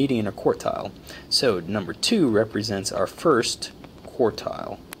 not our median, or quartile. So number 2 represents our first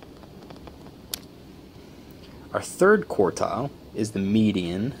quartile. Our third quartile is the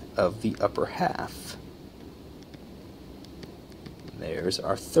median of the upper half. There's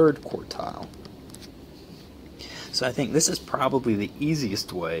our third quartile. So I think this is probably the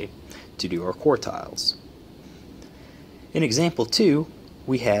easiest way to do our quartiles. In example 2,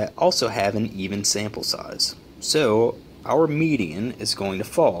 we also have an even sample size. So our median is going to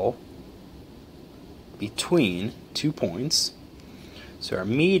fall between 2 points. So our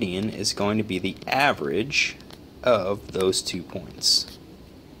median is going to be the average of those 2 points.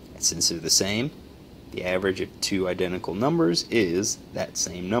 And since they're the same, the average of two identical numbers is that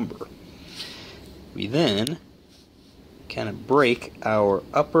same number. We then kind of break our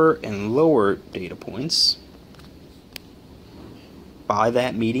upper and lower data points by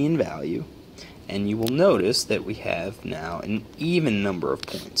that median value, and you will notice that we have now an even number of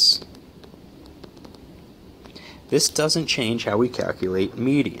points. This doesn't change how we calculate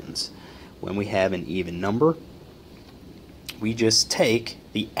medians. When we have an even number, we just take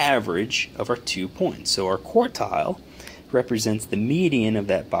the average of our 2 points. So our quartile represents the median of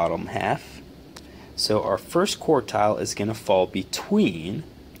that bottom half. So our first quartile is going to fall between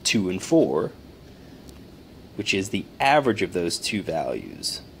 2 and 4, which is the average of those two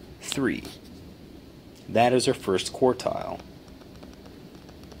values, 3. That is our first quartile.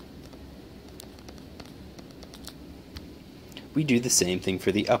 We do the same thing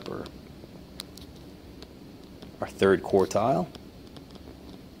for the upper. Our third quartile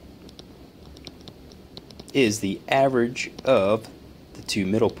is the average of the two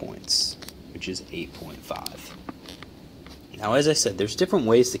middle points, which is 8.5. Now, as I said, there's different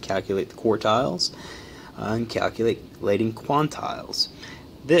ways to calculate the quartiles and calculating quantiles.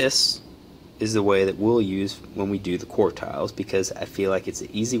 This is the way that we'll use when we do the quartiles, because I feel like it's an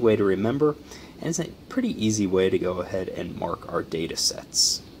easy way to remember, and it's a pretty easy way to go ahead and mark our data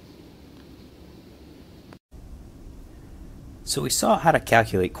sets. So we saw how to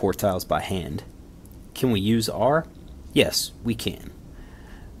calculate quartiles by hand. Can we use R? Yes, we can.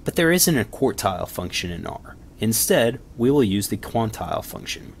 But there isn't a quartile function in R. Instead, we will use the quantile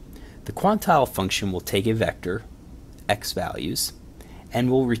function. The quantile function will take a vector, x values, and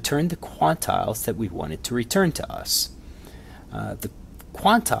will return the quantiles that we want it to return to us. The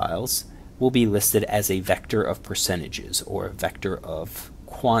quantiles will be listed as a vector of percentages, or a vector of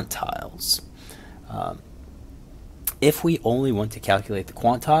quantiles. If we only want to calculate the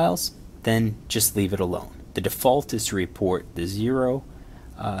quantiles, then just leave it alone. The default is to report the 0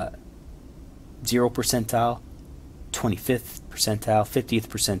 percentile, 25th percentile, 50th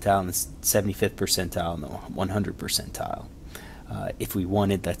percentile, and the 75th percentile, and the 100 percentile. If we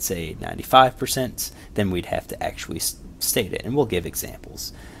wanted, let's say, 95%, then we'd have to actually state it, and we'll give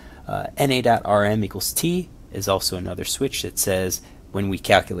examples. na.rm equals t is also another switch that says when we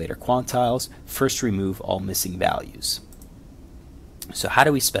calculate our quantiles, first remove all missing values. So how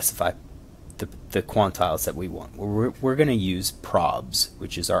do we specify the quantiles that we want? We're going to use probs,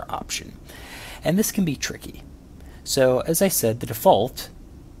 which is our option. And this can be tricky. So as I said, the default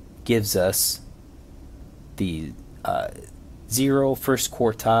gives us the 0, first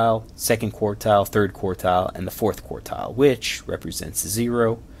quartile, second quartile, third quartile, and the fourth quartile, which represents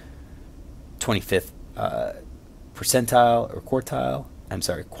 0, 25th percentile or quantile,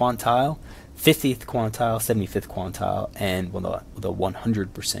 50th quantile, 75th quantile, and the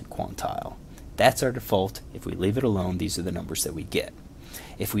 100% quantile. That's our default. If we leave it alone, these are the numbers that we get.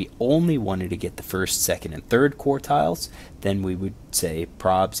 If we only wanted to get the first, second, and third quartiles, then we would say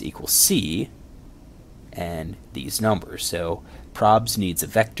probs equals C and these numbers. So probs needs a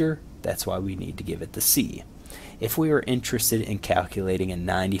vector, that's why we need to give it the C. If we are interested in calculating a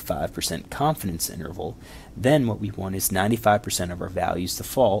 95% confidence interval, then what we want is 95% of our values to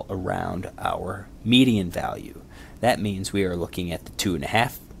fall around our median value. That means we are looking at the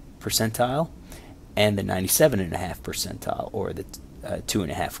 2.5 percentile and the 97.5 percentile, or the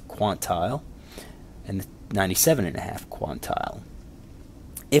 2.5 quantile and the 97.5 quantile.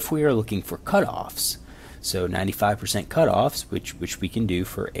 If we are looking for cutoffs, so 95% cutoffs, which we can do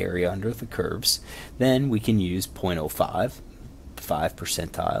for area under the curves, then we can use 0.05, 5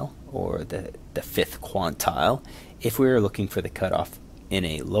 percentile, or the 5th quantile. If we are looking for the cutoff in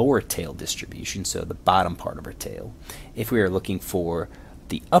a lower tail distribution, so the bottom part of our tail, if we are looking for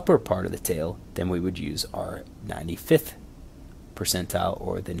the upper part of the tail, then we would use our 95th percentile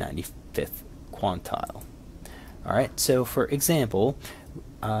or the 95th quantile. Alright, so for example,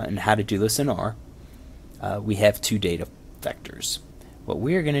 and how to do this in R, we have two data vectors. What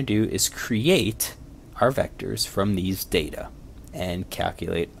we are going to do is create our vectors from these data and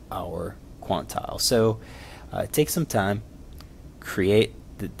calculate our quantile. So take some time, create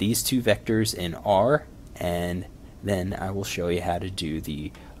these two vectors in R, and then I will show you how to do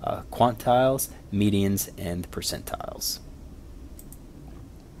the quantiles, medians, and percentiles.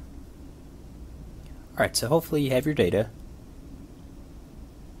 Alright, so hopefully you have your data.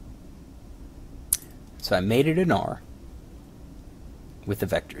 So I made it in R with the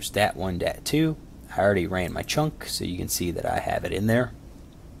vectors dat1, dat2. I already ran my chunk, so you can see that I have it in there.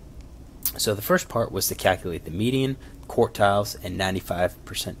 So the first part was to calculate the median, quartiles, and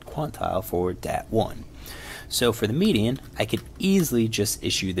 95% quantile for dat1. So for the median, I could easily just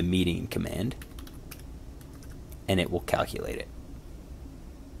issue the median command, and it will calculate it.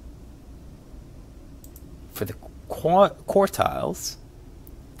 For the quartiles,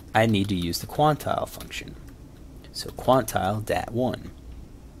 I need to use the quantile function. So quantile dat1.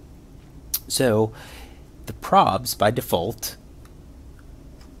 So the probs by default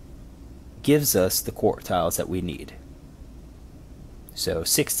gives us the quartiles that we need. So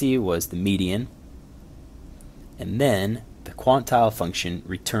 60 was the median, and then the quantile function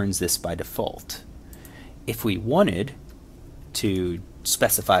returns this by default. If we wanted to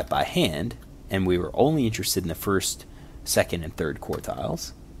specify it by hand, and we were only interested in the first, second, and third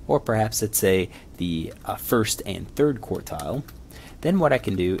quartiles, or perhaps let's say the first and third quartile, then what I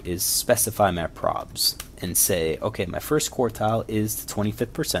can do is specify my probs and say, okay, my first quartile is the 25th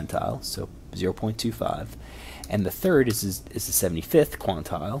percentile, so 0.25, and the third is the 75th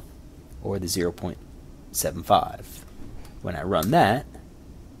quantile, or the 0.75. When I run that,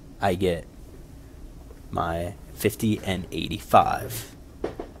 I get my 50 and 85.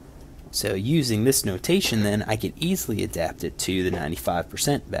 So using this notation, then I can easily adapt it to the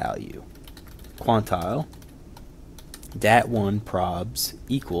 95% value. Quantile dat1 probs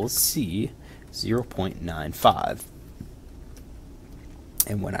equals C 0.95.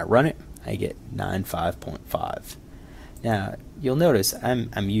 And when I run it, I get 95.5. Now you'll notice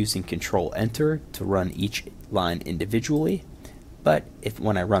I'm using Control Enter to run each line individually, but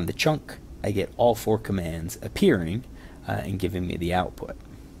when I run the chunk, I get all four commands appearing and giving me the output.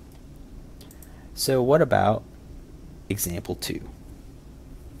 So what about example 2?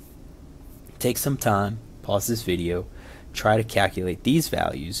 Take some time, pause this video, try to calculate these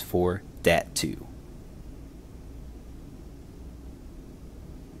values for dat2.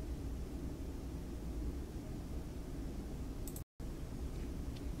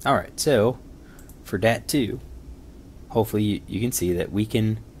 Alright, so for dat2, hopefully you can see that we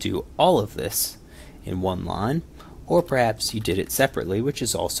can do all of this in one line, or perhaps you did it separately, which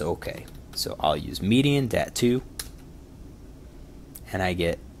is also okay. So I'll use median dat2, and I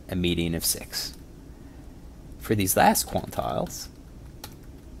get a median of 6. For these last quantiles,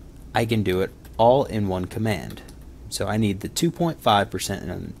 I can do it all in one command. So I need the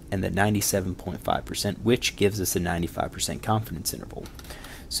 2.5% and the 97.5%, which gives us a 95% confidence interval.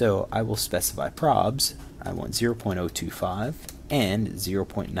 So I will specify probs. I want 0.025 and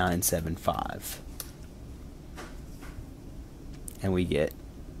 0.975. And we get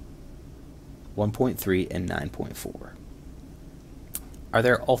 1.3 and 9.4. Are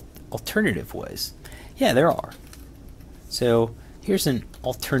there alternative ways? Yeah, there are. So here's an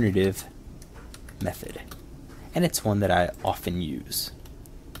alternative method, and it's one that I often use.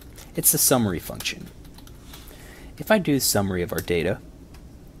 It's the summary function. If I do the summary of our data,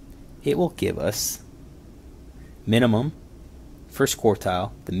 it will give us minimum first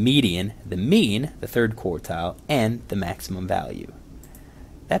quartile, the median, the mean, the third quartile, and the maximum value.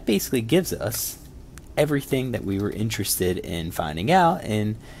 That basically gives us everything that we were interested in finding out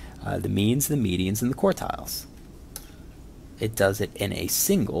in the means, the medians, and the quartiles. It does it in a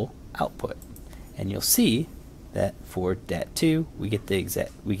single output, and you'll see that for DAT2 we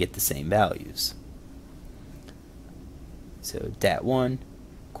get the same values. So DAT1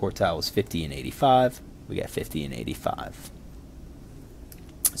 quartile was 50 and 85. We got 50 and 85.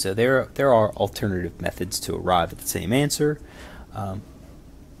 So there are alternative methods to arrive at the same answer.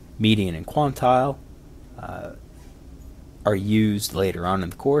 Median and quantile are used later on in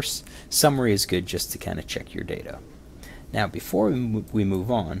the course. Summary is good just to kind of check your data. Now, before we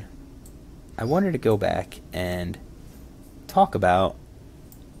move on, I wanted to go back and talk about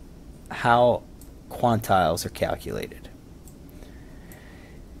how quantiles are calculated.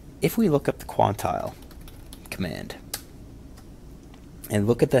 If we look up the quantile command and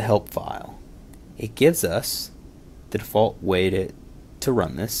look at the help file, it gives us the default way to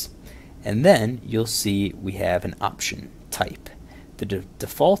run this, and then you'll see we have an option type. The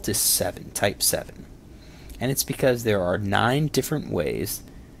default is 7, type 7, and it's because there are 9 different ways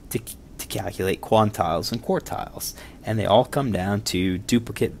to calculate quantiles and quartiles, and they all come down to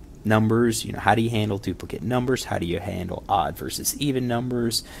duplicate numbers. You know, how do you handle duplicate numbers? How do you handle odd versus even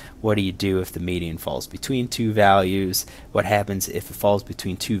numbers? What do you do if the median falls between 2 values? What happens if it falls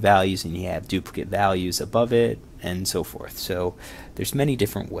between 2 values and you have duplicate values above it, and so forth? So there's many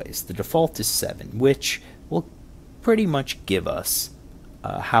different ways. The default is 7, which will pretty much give us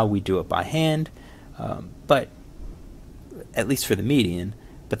how we do it by hand, but at least for the median,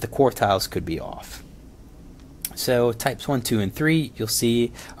 but the quartiles could be off. So types 1, 2, and 3 you'll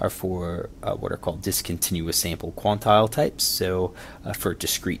see are for what are called discontinuous sample quantile types. So for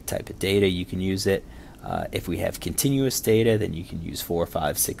discrete type of data you can use it. If we have continuous data, then you can use 4,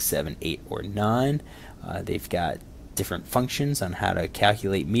 5, 6, 7, 8, or 9. They've got different functions on how to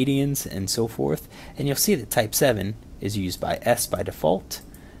calculate medians and so forth. And you'll see that type 7 is used by S by default.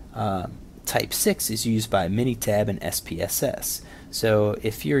 Type 6 is used by Minitab and SPSS. So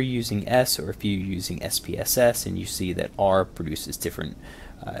if you're using S or if you're using SPSS and you see that R produces different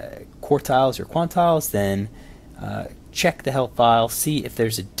quartiles or quantiles, then check the help file, see if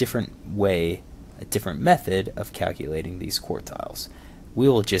there's a different way, a different method of calculating these quartiles. We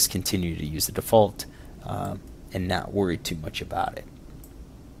will just continue to use the default and not worry too much about it.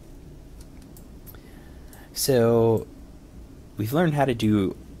 So we've learned how to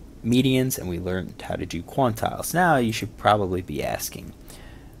do medians and we learned how to do quantiles. Now you should probably be asking,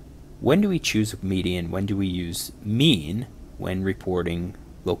 when do we choose a median? When do we use mean when reporting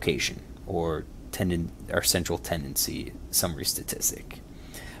location or central tendency summary statistic?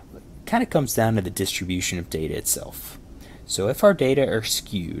 It kind of comes down to the distribution of data itself. So if our data are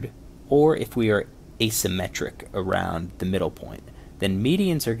skewed or if we are asymmetric around the middle point, then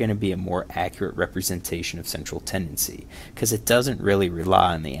medians are going to be a more accurate representation of central tendency because it doesn't really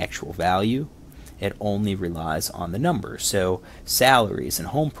rely on the actual value. It only relies on the numbers. So salaries and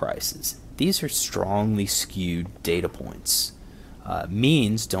home prices, these are strongly skewed data points.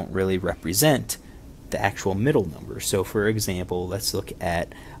 Means don't really represent the actual middle number. So for example, let's look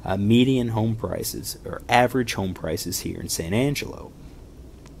at median home prices or average home prices here in San Angelo.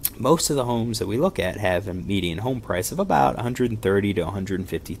 Most of the homes that we look at have a median home price of about $130,000 to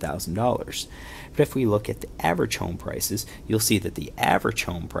 $150,000. But if we look at the average home prices, you'll see that the average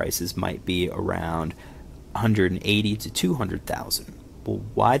home prices might be around $180,000 to $200,000. Well,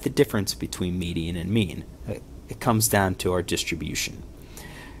 why the difference between median and mean? It comes down to our distribution.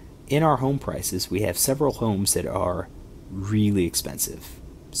 In our home prices, we have several homes that are really expensive,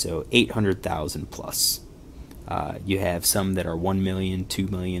 so $800,000 plus. You have some that are $1 million, $2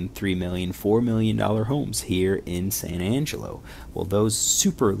 million, $3 million, $4 million homes here in San Angelo. Well, those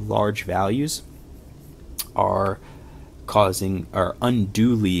super large values are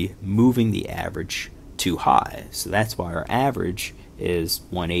unduly moving the average too high. So that's why our average is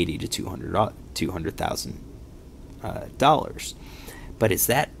 $180,000 to $200,000. But does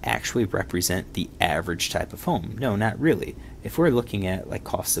that actually represent the average type of home? No, not really. If we're looking at like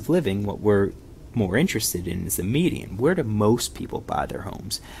cost of living, what we're more interested in is the median. Where do most people buy their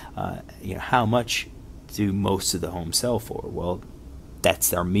homes? How much do most of the homes sell for? Well,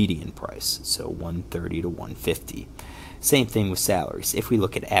 that's our median price, so $130,000 to $150,000. Same thing with salaries. If we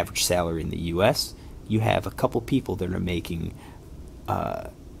look at average salary in the U.S., you have a couple people that are making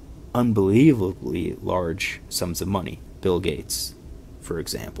unbelievably large sums of money. Bill Gates, for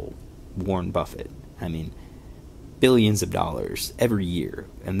example, Warren Buffett. I mean, billions of dollars every year,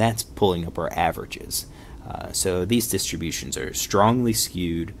 and that's pulling up our averages. So these distributions are strongly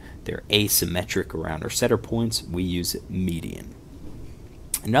skewed. They're asymmetric around our center points. We use median.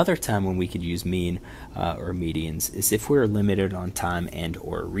 Another time when we could use mean or medians is if we're limited on time and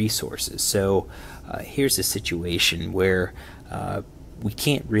or resources. So here's a situation where we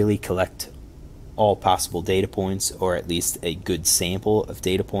can't really collect all possible data points, or at least a good sample of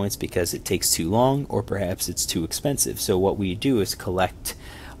data points, because it takes too long or perhaps it's too expensive. So what we do is collect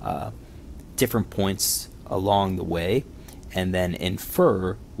different points along the way and then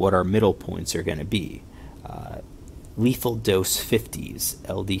infer what our middle points are going to be. Lethal dose 50s,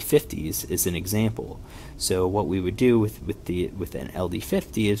 LD50s, is an example. So what we would do with an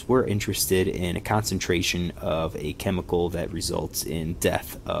LD50 is we're interested in a concentration of a chemical that results in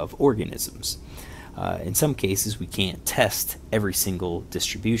death of organisms. In some cases we can't test every single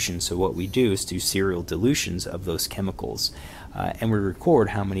distribution, so what we do is do serial dilutions of those chemicals, and we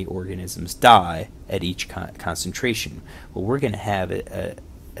record how many organisms die at each concentration. Well, we're going to have a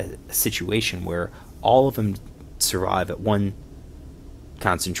situation where all of them survive at one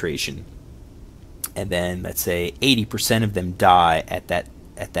concentration, and then let's say 80% of them die at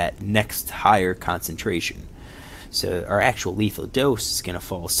that next higher concentration. So our actual lethal dose is going to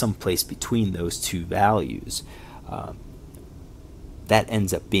fall someplace between those two values. That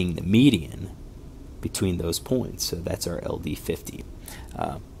ends up being the median between those points. So that's our LD50.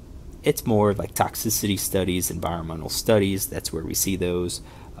 It's more like toxicity studies, environmental studies. That's where we see those.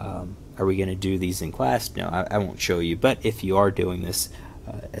 Are we going to do these in class? No, I won't show you. But if you are doing this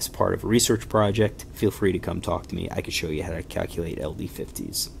as part of a research project, feel free to come talk to me. I can show you how to calculate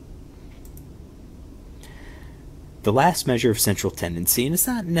LD50s. The last measure of central tendency, and it's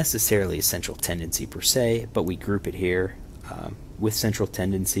not necessarily a central tendency per se, but we group it here with central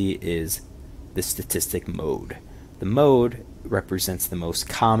tendency, is the statistic mode. The mode represents the most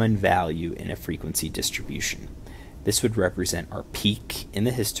common value in a frequency distribution. This would represent our peak in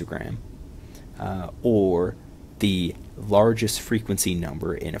the histogram, or the largest frequency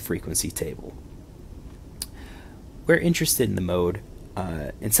number in a frequency table. We're interested in the mode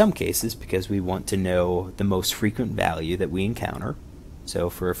in some cases because we want to know the most frequent value that we encounter. So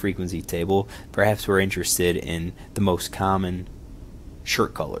for a frequency table, perhaps we're interested in the most common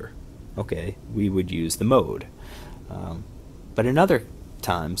shirt color. Okay, we would use the mode. But in other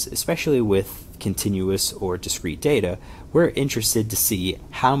times, especially with continuous or discrete data, we're interested to see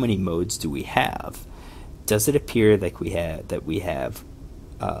how many modes do we have. Does it appear like we have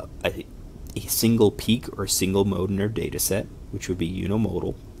a single peak or a single mode in our data set, which would be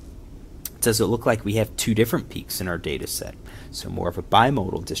unimodal? Does it look like we have two different peaks in our data set, so more of a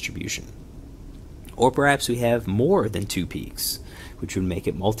bimodal distribution? Or perhaps we have more than two peaks, which would make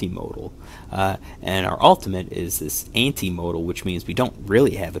it multimodal. And our ultimate is this antimodal, which means we don't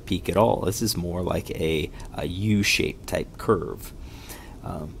really have a peak at all. This is more like a U-shaped type curve.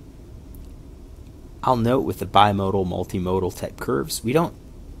 I'll note with the bimodal, multimodal type curves, we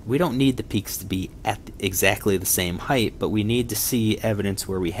don't need the peaks to be at exactly the same height, but we need to see evidence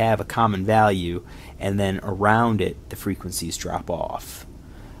where we have a common value, and then around it the frequencies drop off.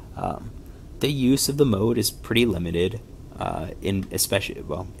 The use of the mode is pretty limited, it's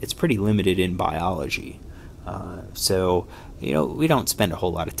pretty limited in biology. So we don't spend a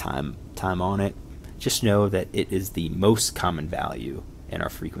whole lot of time on it. Just know that it is the most common value in our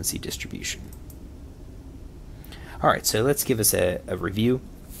frequency distribution. Alright, so let's give us a review.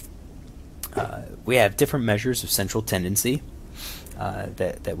 We have different measures of central tendency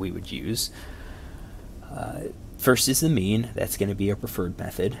that we would use. First is the mean. That's going to be our preferred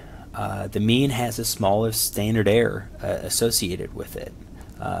method. The mean has the smallest standard error associated with it.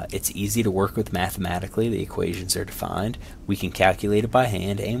 It's easy to work with mathematically. The equations are defined. We can calculate it by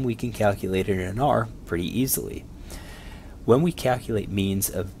hand, and we can calculate it in R pretty easily. When we calculate means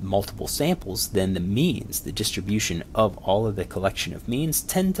of multiple samples, then the means, the distribution of all of the collection of means,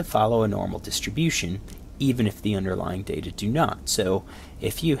 tend to follow a normal distribution, even if the underlying data do not. So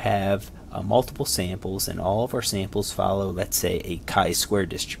if you have multiple samples and all of our samples follow, let's say, a chi-square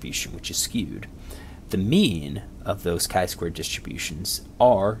distribution, which is skewed, the mean of those chi-square distributions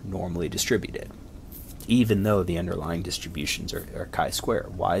are normally distributed, even though the underlying distributions are chi-square.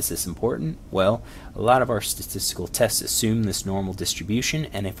 Why is this important? Well, a lot of our statistical tests assume this normal distribution,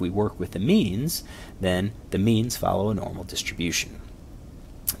 and if we work with the means, then the means follow a normal distribution.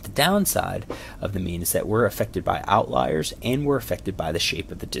 The downside of the mean is that we're affected by outliers, and we're affected by the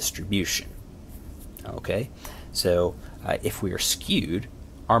shape of the distribution. Okay, so if we are skewed,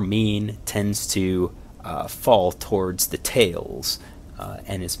 our mean tends to fall towards the tails,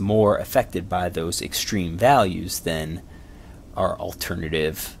 and is more affected by those extreme values than our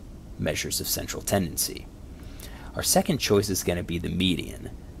alternative measures of central tendency. Our second choice is going to be the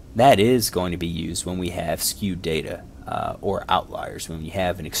median. That is going to be used when we have skewed data or outliers, when you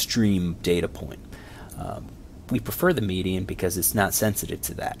have an extreme data point. We prefer the median because it's not sensitive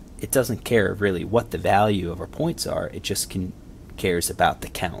to that. It doesn't care really what the value of our points are, it just cares about the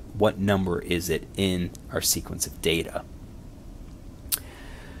count. What number is it in our sequence of data?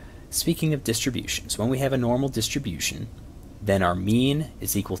 Speaking of distributions, when we have a normal distribution, then our mean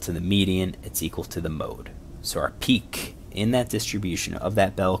is equal to the median, it's equal to the mode. So our peak in that distribution of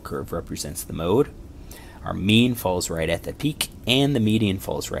that bell curve represents the mode. Our mean falls right at the peak, and the median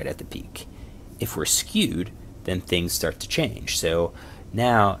falls right at the peak. If we're skewed, then things start to change. So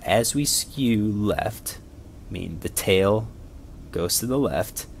now, as we skew left, the tail goes to the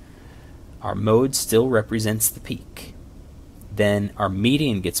left, our mode still represents the peak. Then our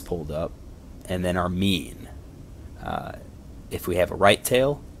median gets pulled up, and then our mean. If we have a right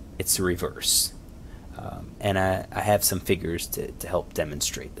tail, it's the reverse. And I have some figures to help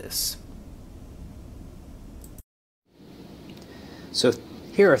demonstrate this. So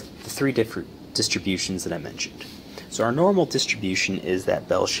here are the three different distributions that I mentioned. So our normal distribution is that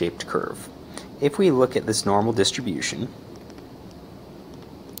bell-shaped curve. If we look at this normal distribution,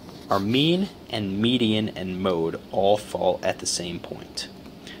 our mean and median and mode all fall at the same point.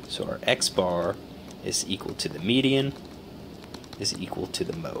 So our x bar is equal to the median is equal to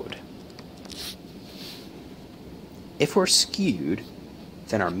the mode. If we're skewed,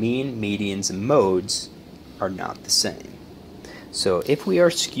 then our mean, medians, and modes are not the same. So if we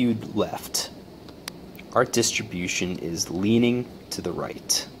are skewed left, our distribution is leaning to the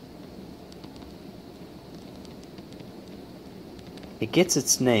right. It gets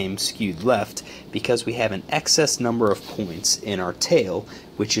its name, skewed left, because we have an excess number of points in our tail,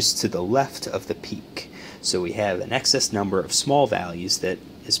 which is to the left of the peak. So we have an excess number of small values that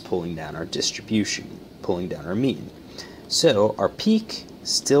is pulling down our distribution, pulling down our mean. So our peak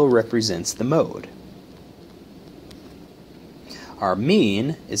still represents the mode. Our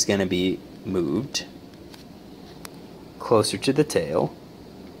mean is going to be moved closer to the tail,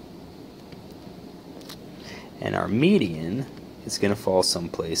 and our median is going to fall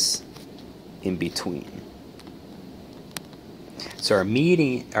someplace in between. So our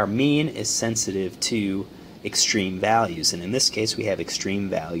mean is sensitive to extreme values, and in this case we have extreme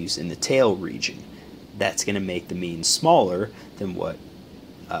values in the tail region. That's going to make the mean smaller than what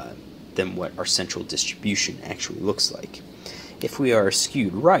our central distribution actually looks like. If we are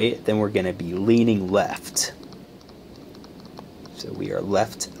skewed right, then we're going to be leaning left. So we are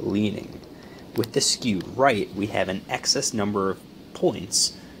left leaning. With the skewed right, we have an excess number of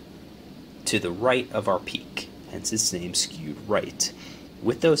points to the right of our peak, hence its name, skewed right.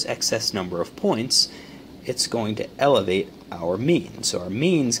 With those excess number of points, it's going to elevate our mean. So our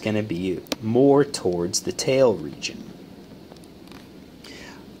mean is going to be more towards the tail region.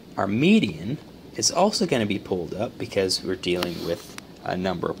 Our median is also going to be pulled up because we're dealing with a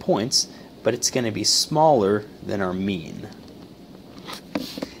number of points, but it's going to be smaller than our mean.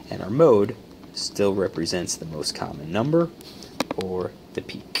 And our mode still represents the most common number, or the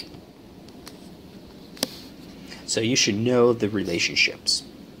peak. So you should know the relationships.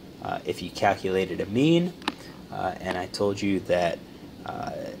 If you calculated a mean, and I told you that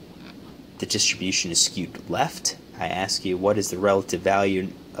the distribution is skewed left, I ask you what is the relative value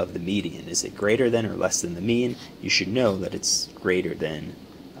of the median. Is it greater than or less than the mean? You should know that it's greater than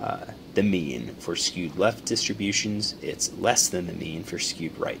the mean for skewed left distributions. It's less than the mean for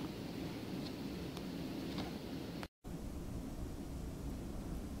skewed right.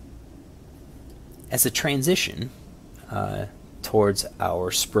 As a transition towards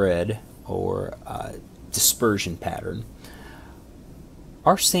our spread or dispersion pattern,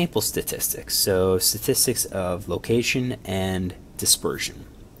 our sample statistics, so statistics of location and dispersion,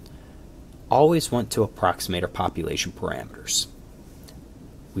 always want to approximate our population parameters.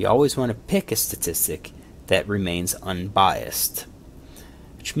 We always want to pick a statistic that remains unbiased,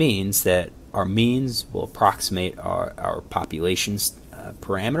 which means that our means will approximate our population's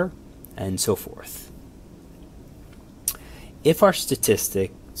parameter, and so forth. If our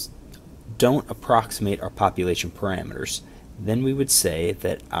statistics don't approximate our population parameters, then we would say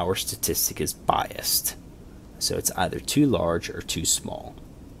that our statistic is biased. So it's either too large or too small.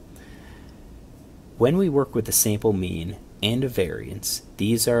 When we work with a sample mean and a variance,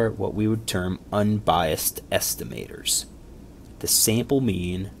 these are what we would term unbiased estimators. The sample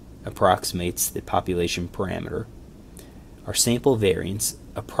mean approximates the population parameter. Our sample variance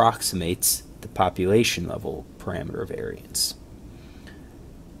approximates the population level parameter variance.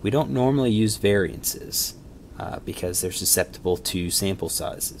 We don't normally use variances because they're susceptible to sample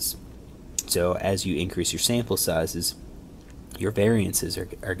sizes. So as you increase your sample sizes, your variances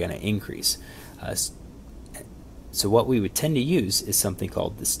are going to increase. So what we would tend to use is something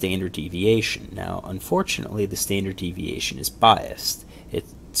called the standard deviation. Now, unfortunately, the standard deviation is biased.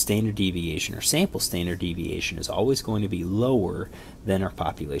 Standard deviation or sample standard deviation is always going to be lower than our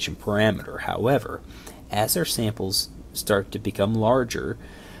population parameter. However, as our samples start to become larger,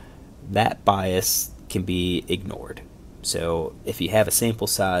 that bias can be ignored. So if you have a sample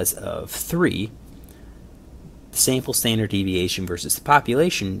size of 3, the sample standard deviation versus the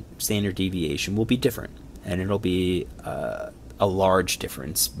population standard deviation will be different, and it'll be a large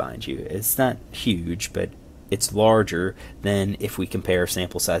difference, mind you. It's not huge, but it's larger than if we compare a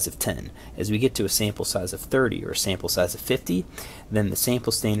sample size of 10. As we get to a sample size of 30 or a sample size of 50, then the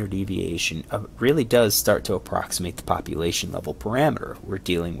sample standard deviation really does start to approximate the population level parameter. We're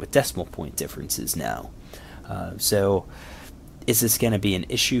dealing with decimal point differences now. So is this going to be an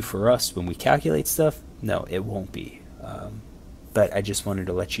issue for us when we calculate stuff? No, it won't be. But I just wanted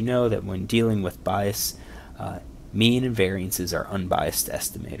to let you know that when dealing with bias, mean and variances are unbiased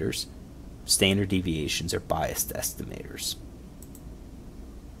estimators. Standard deviations are biased estimators.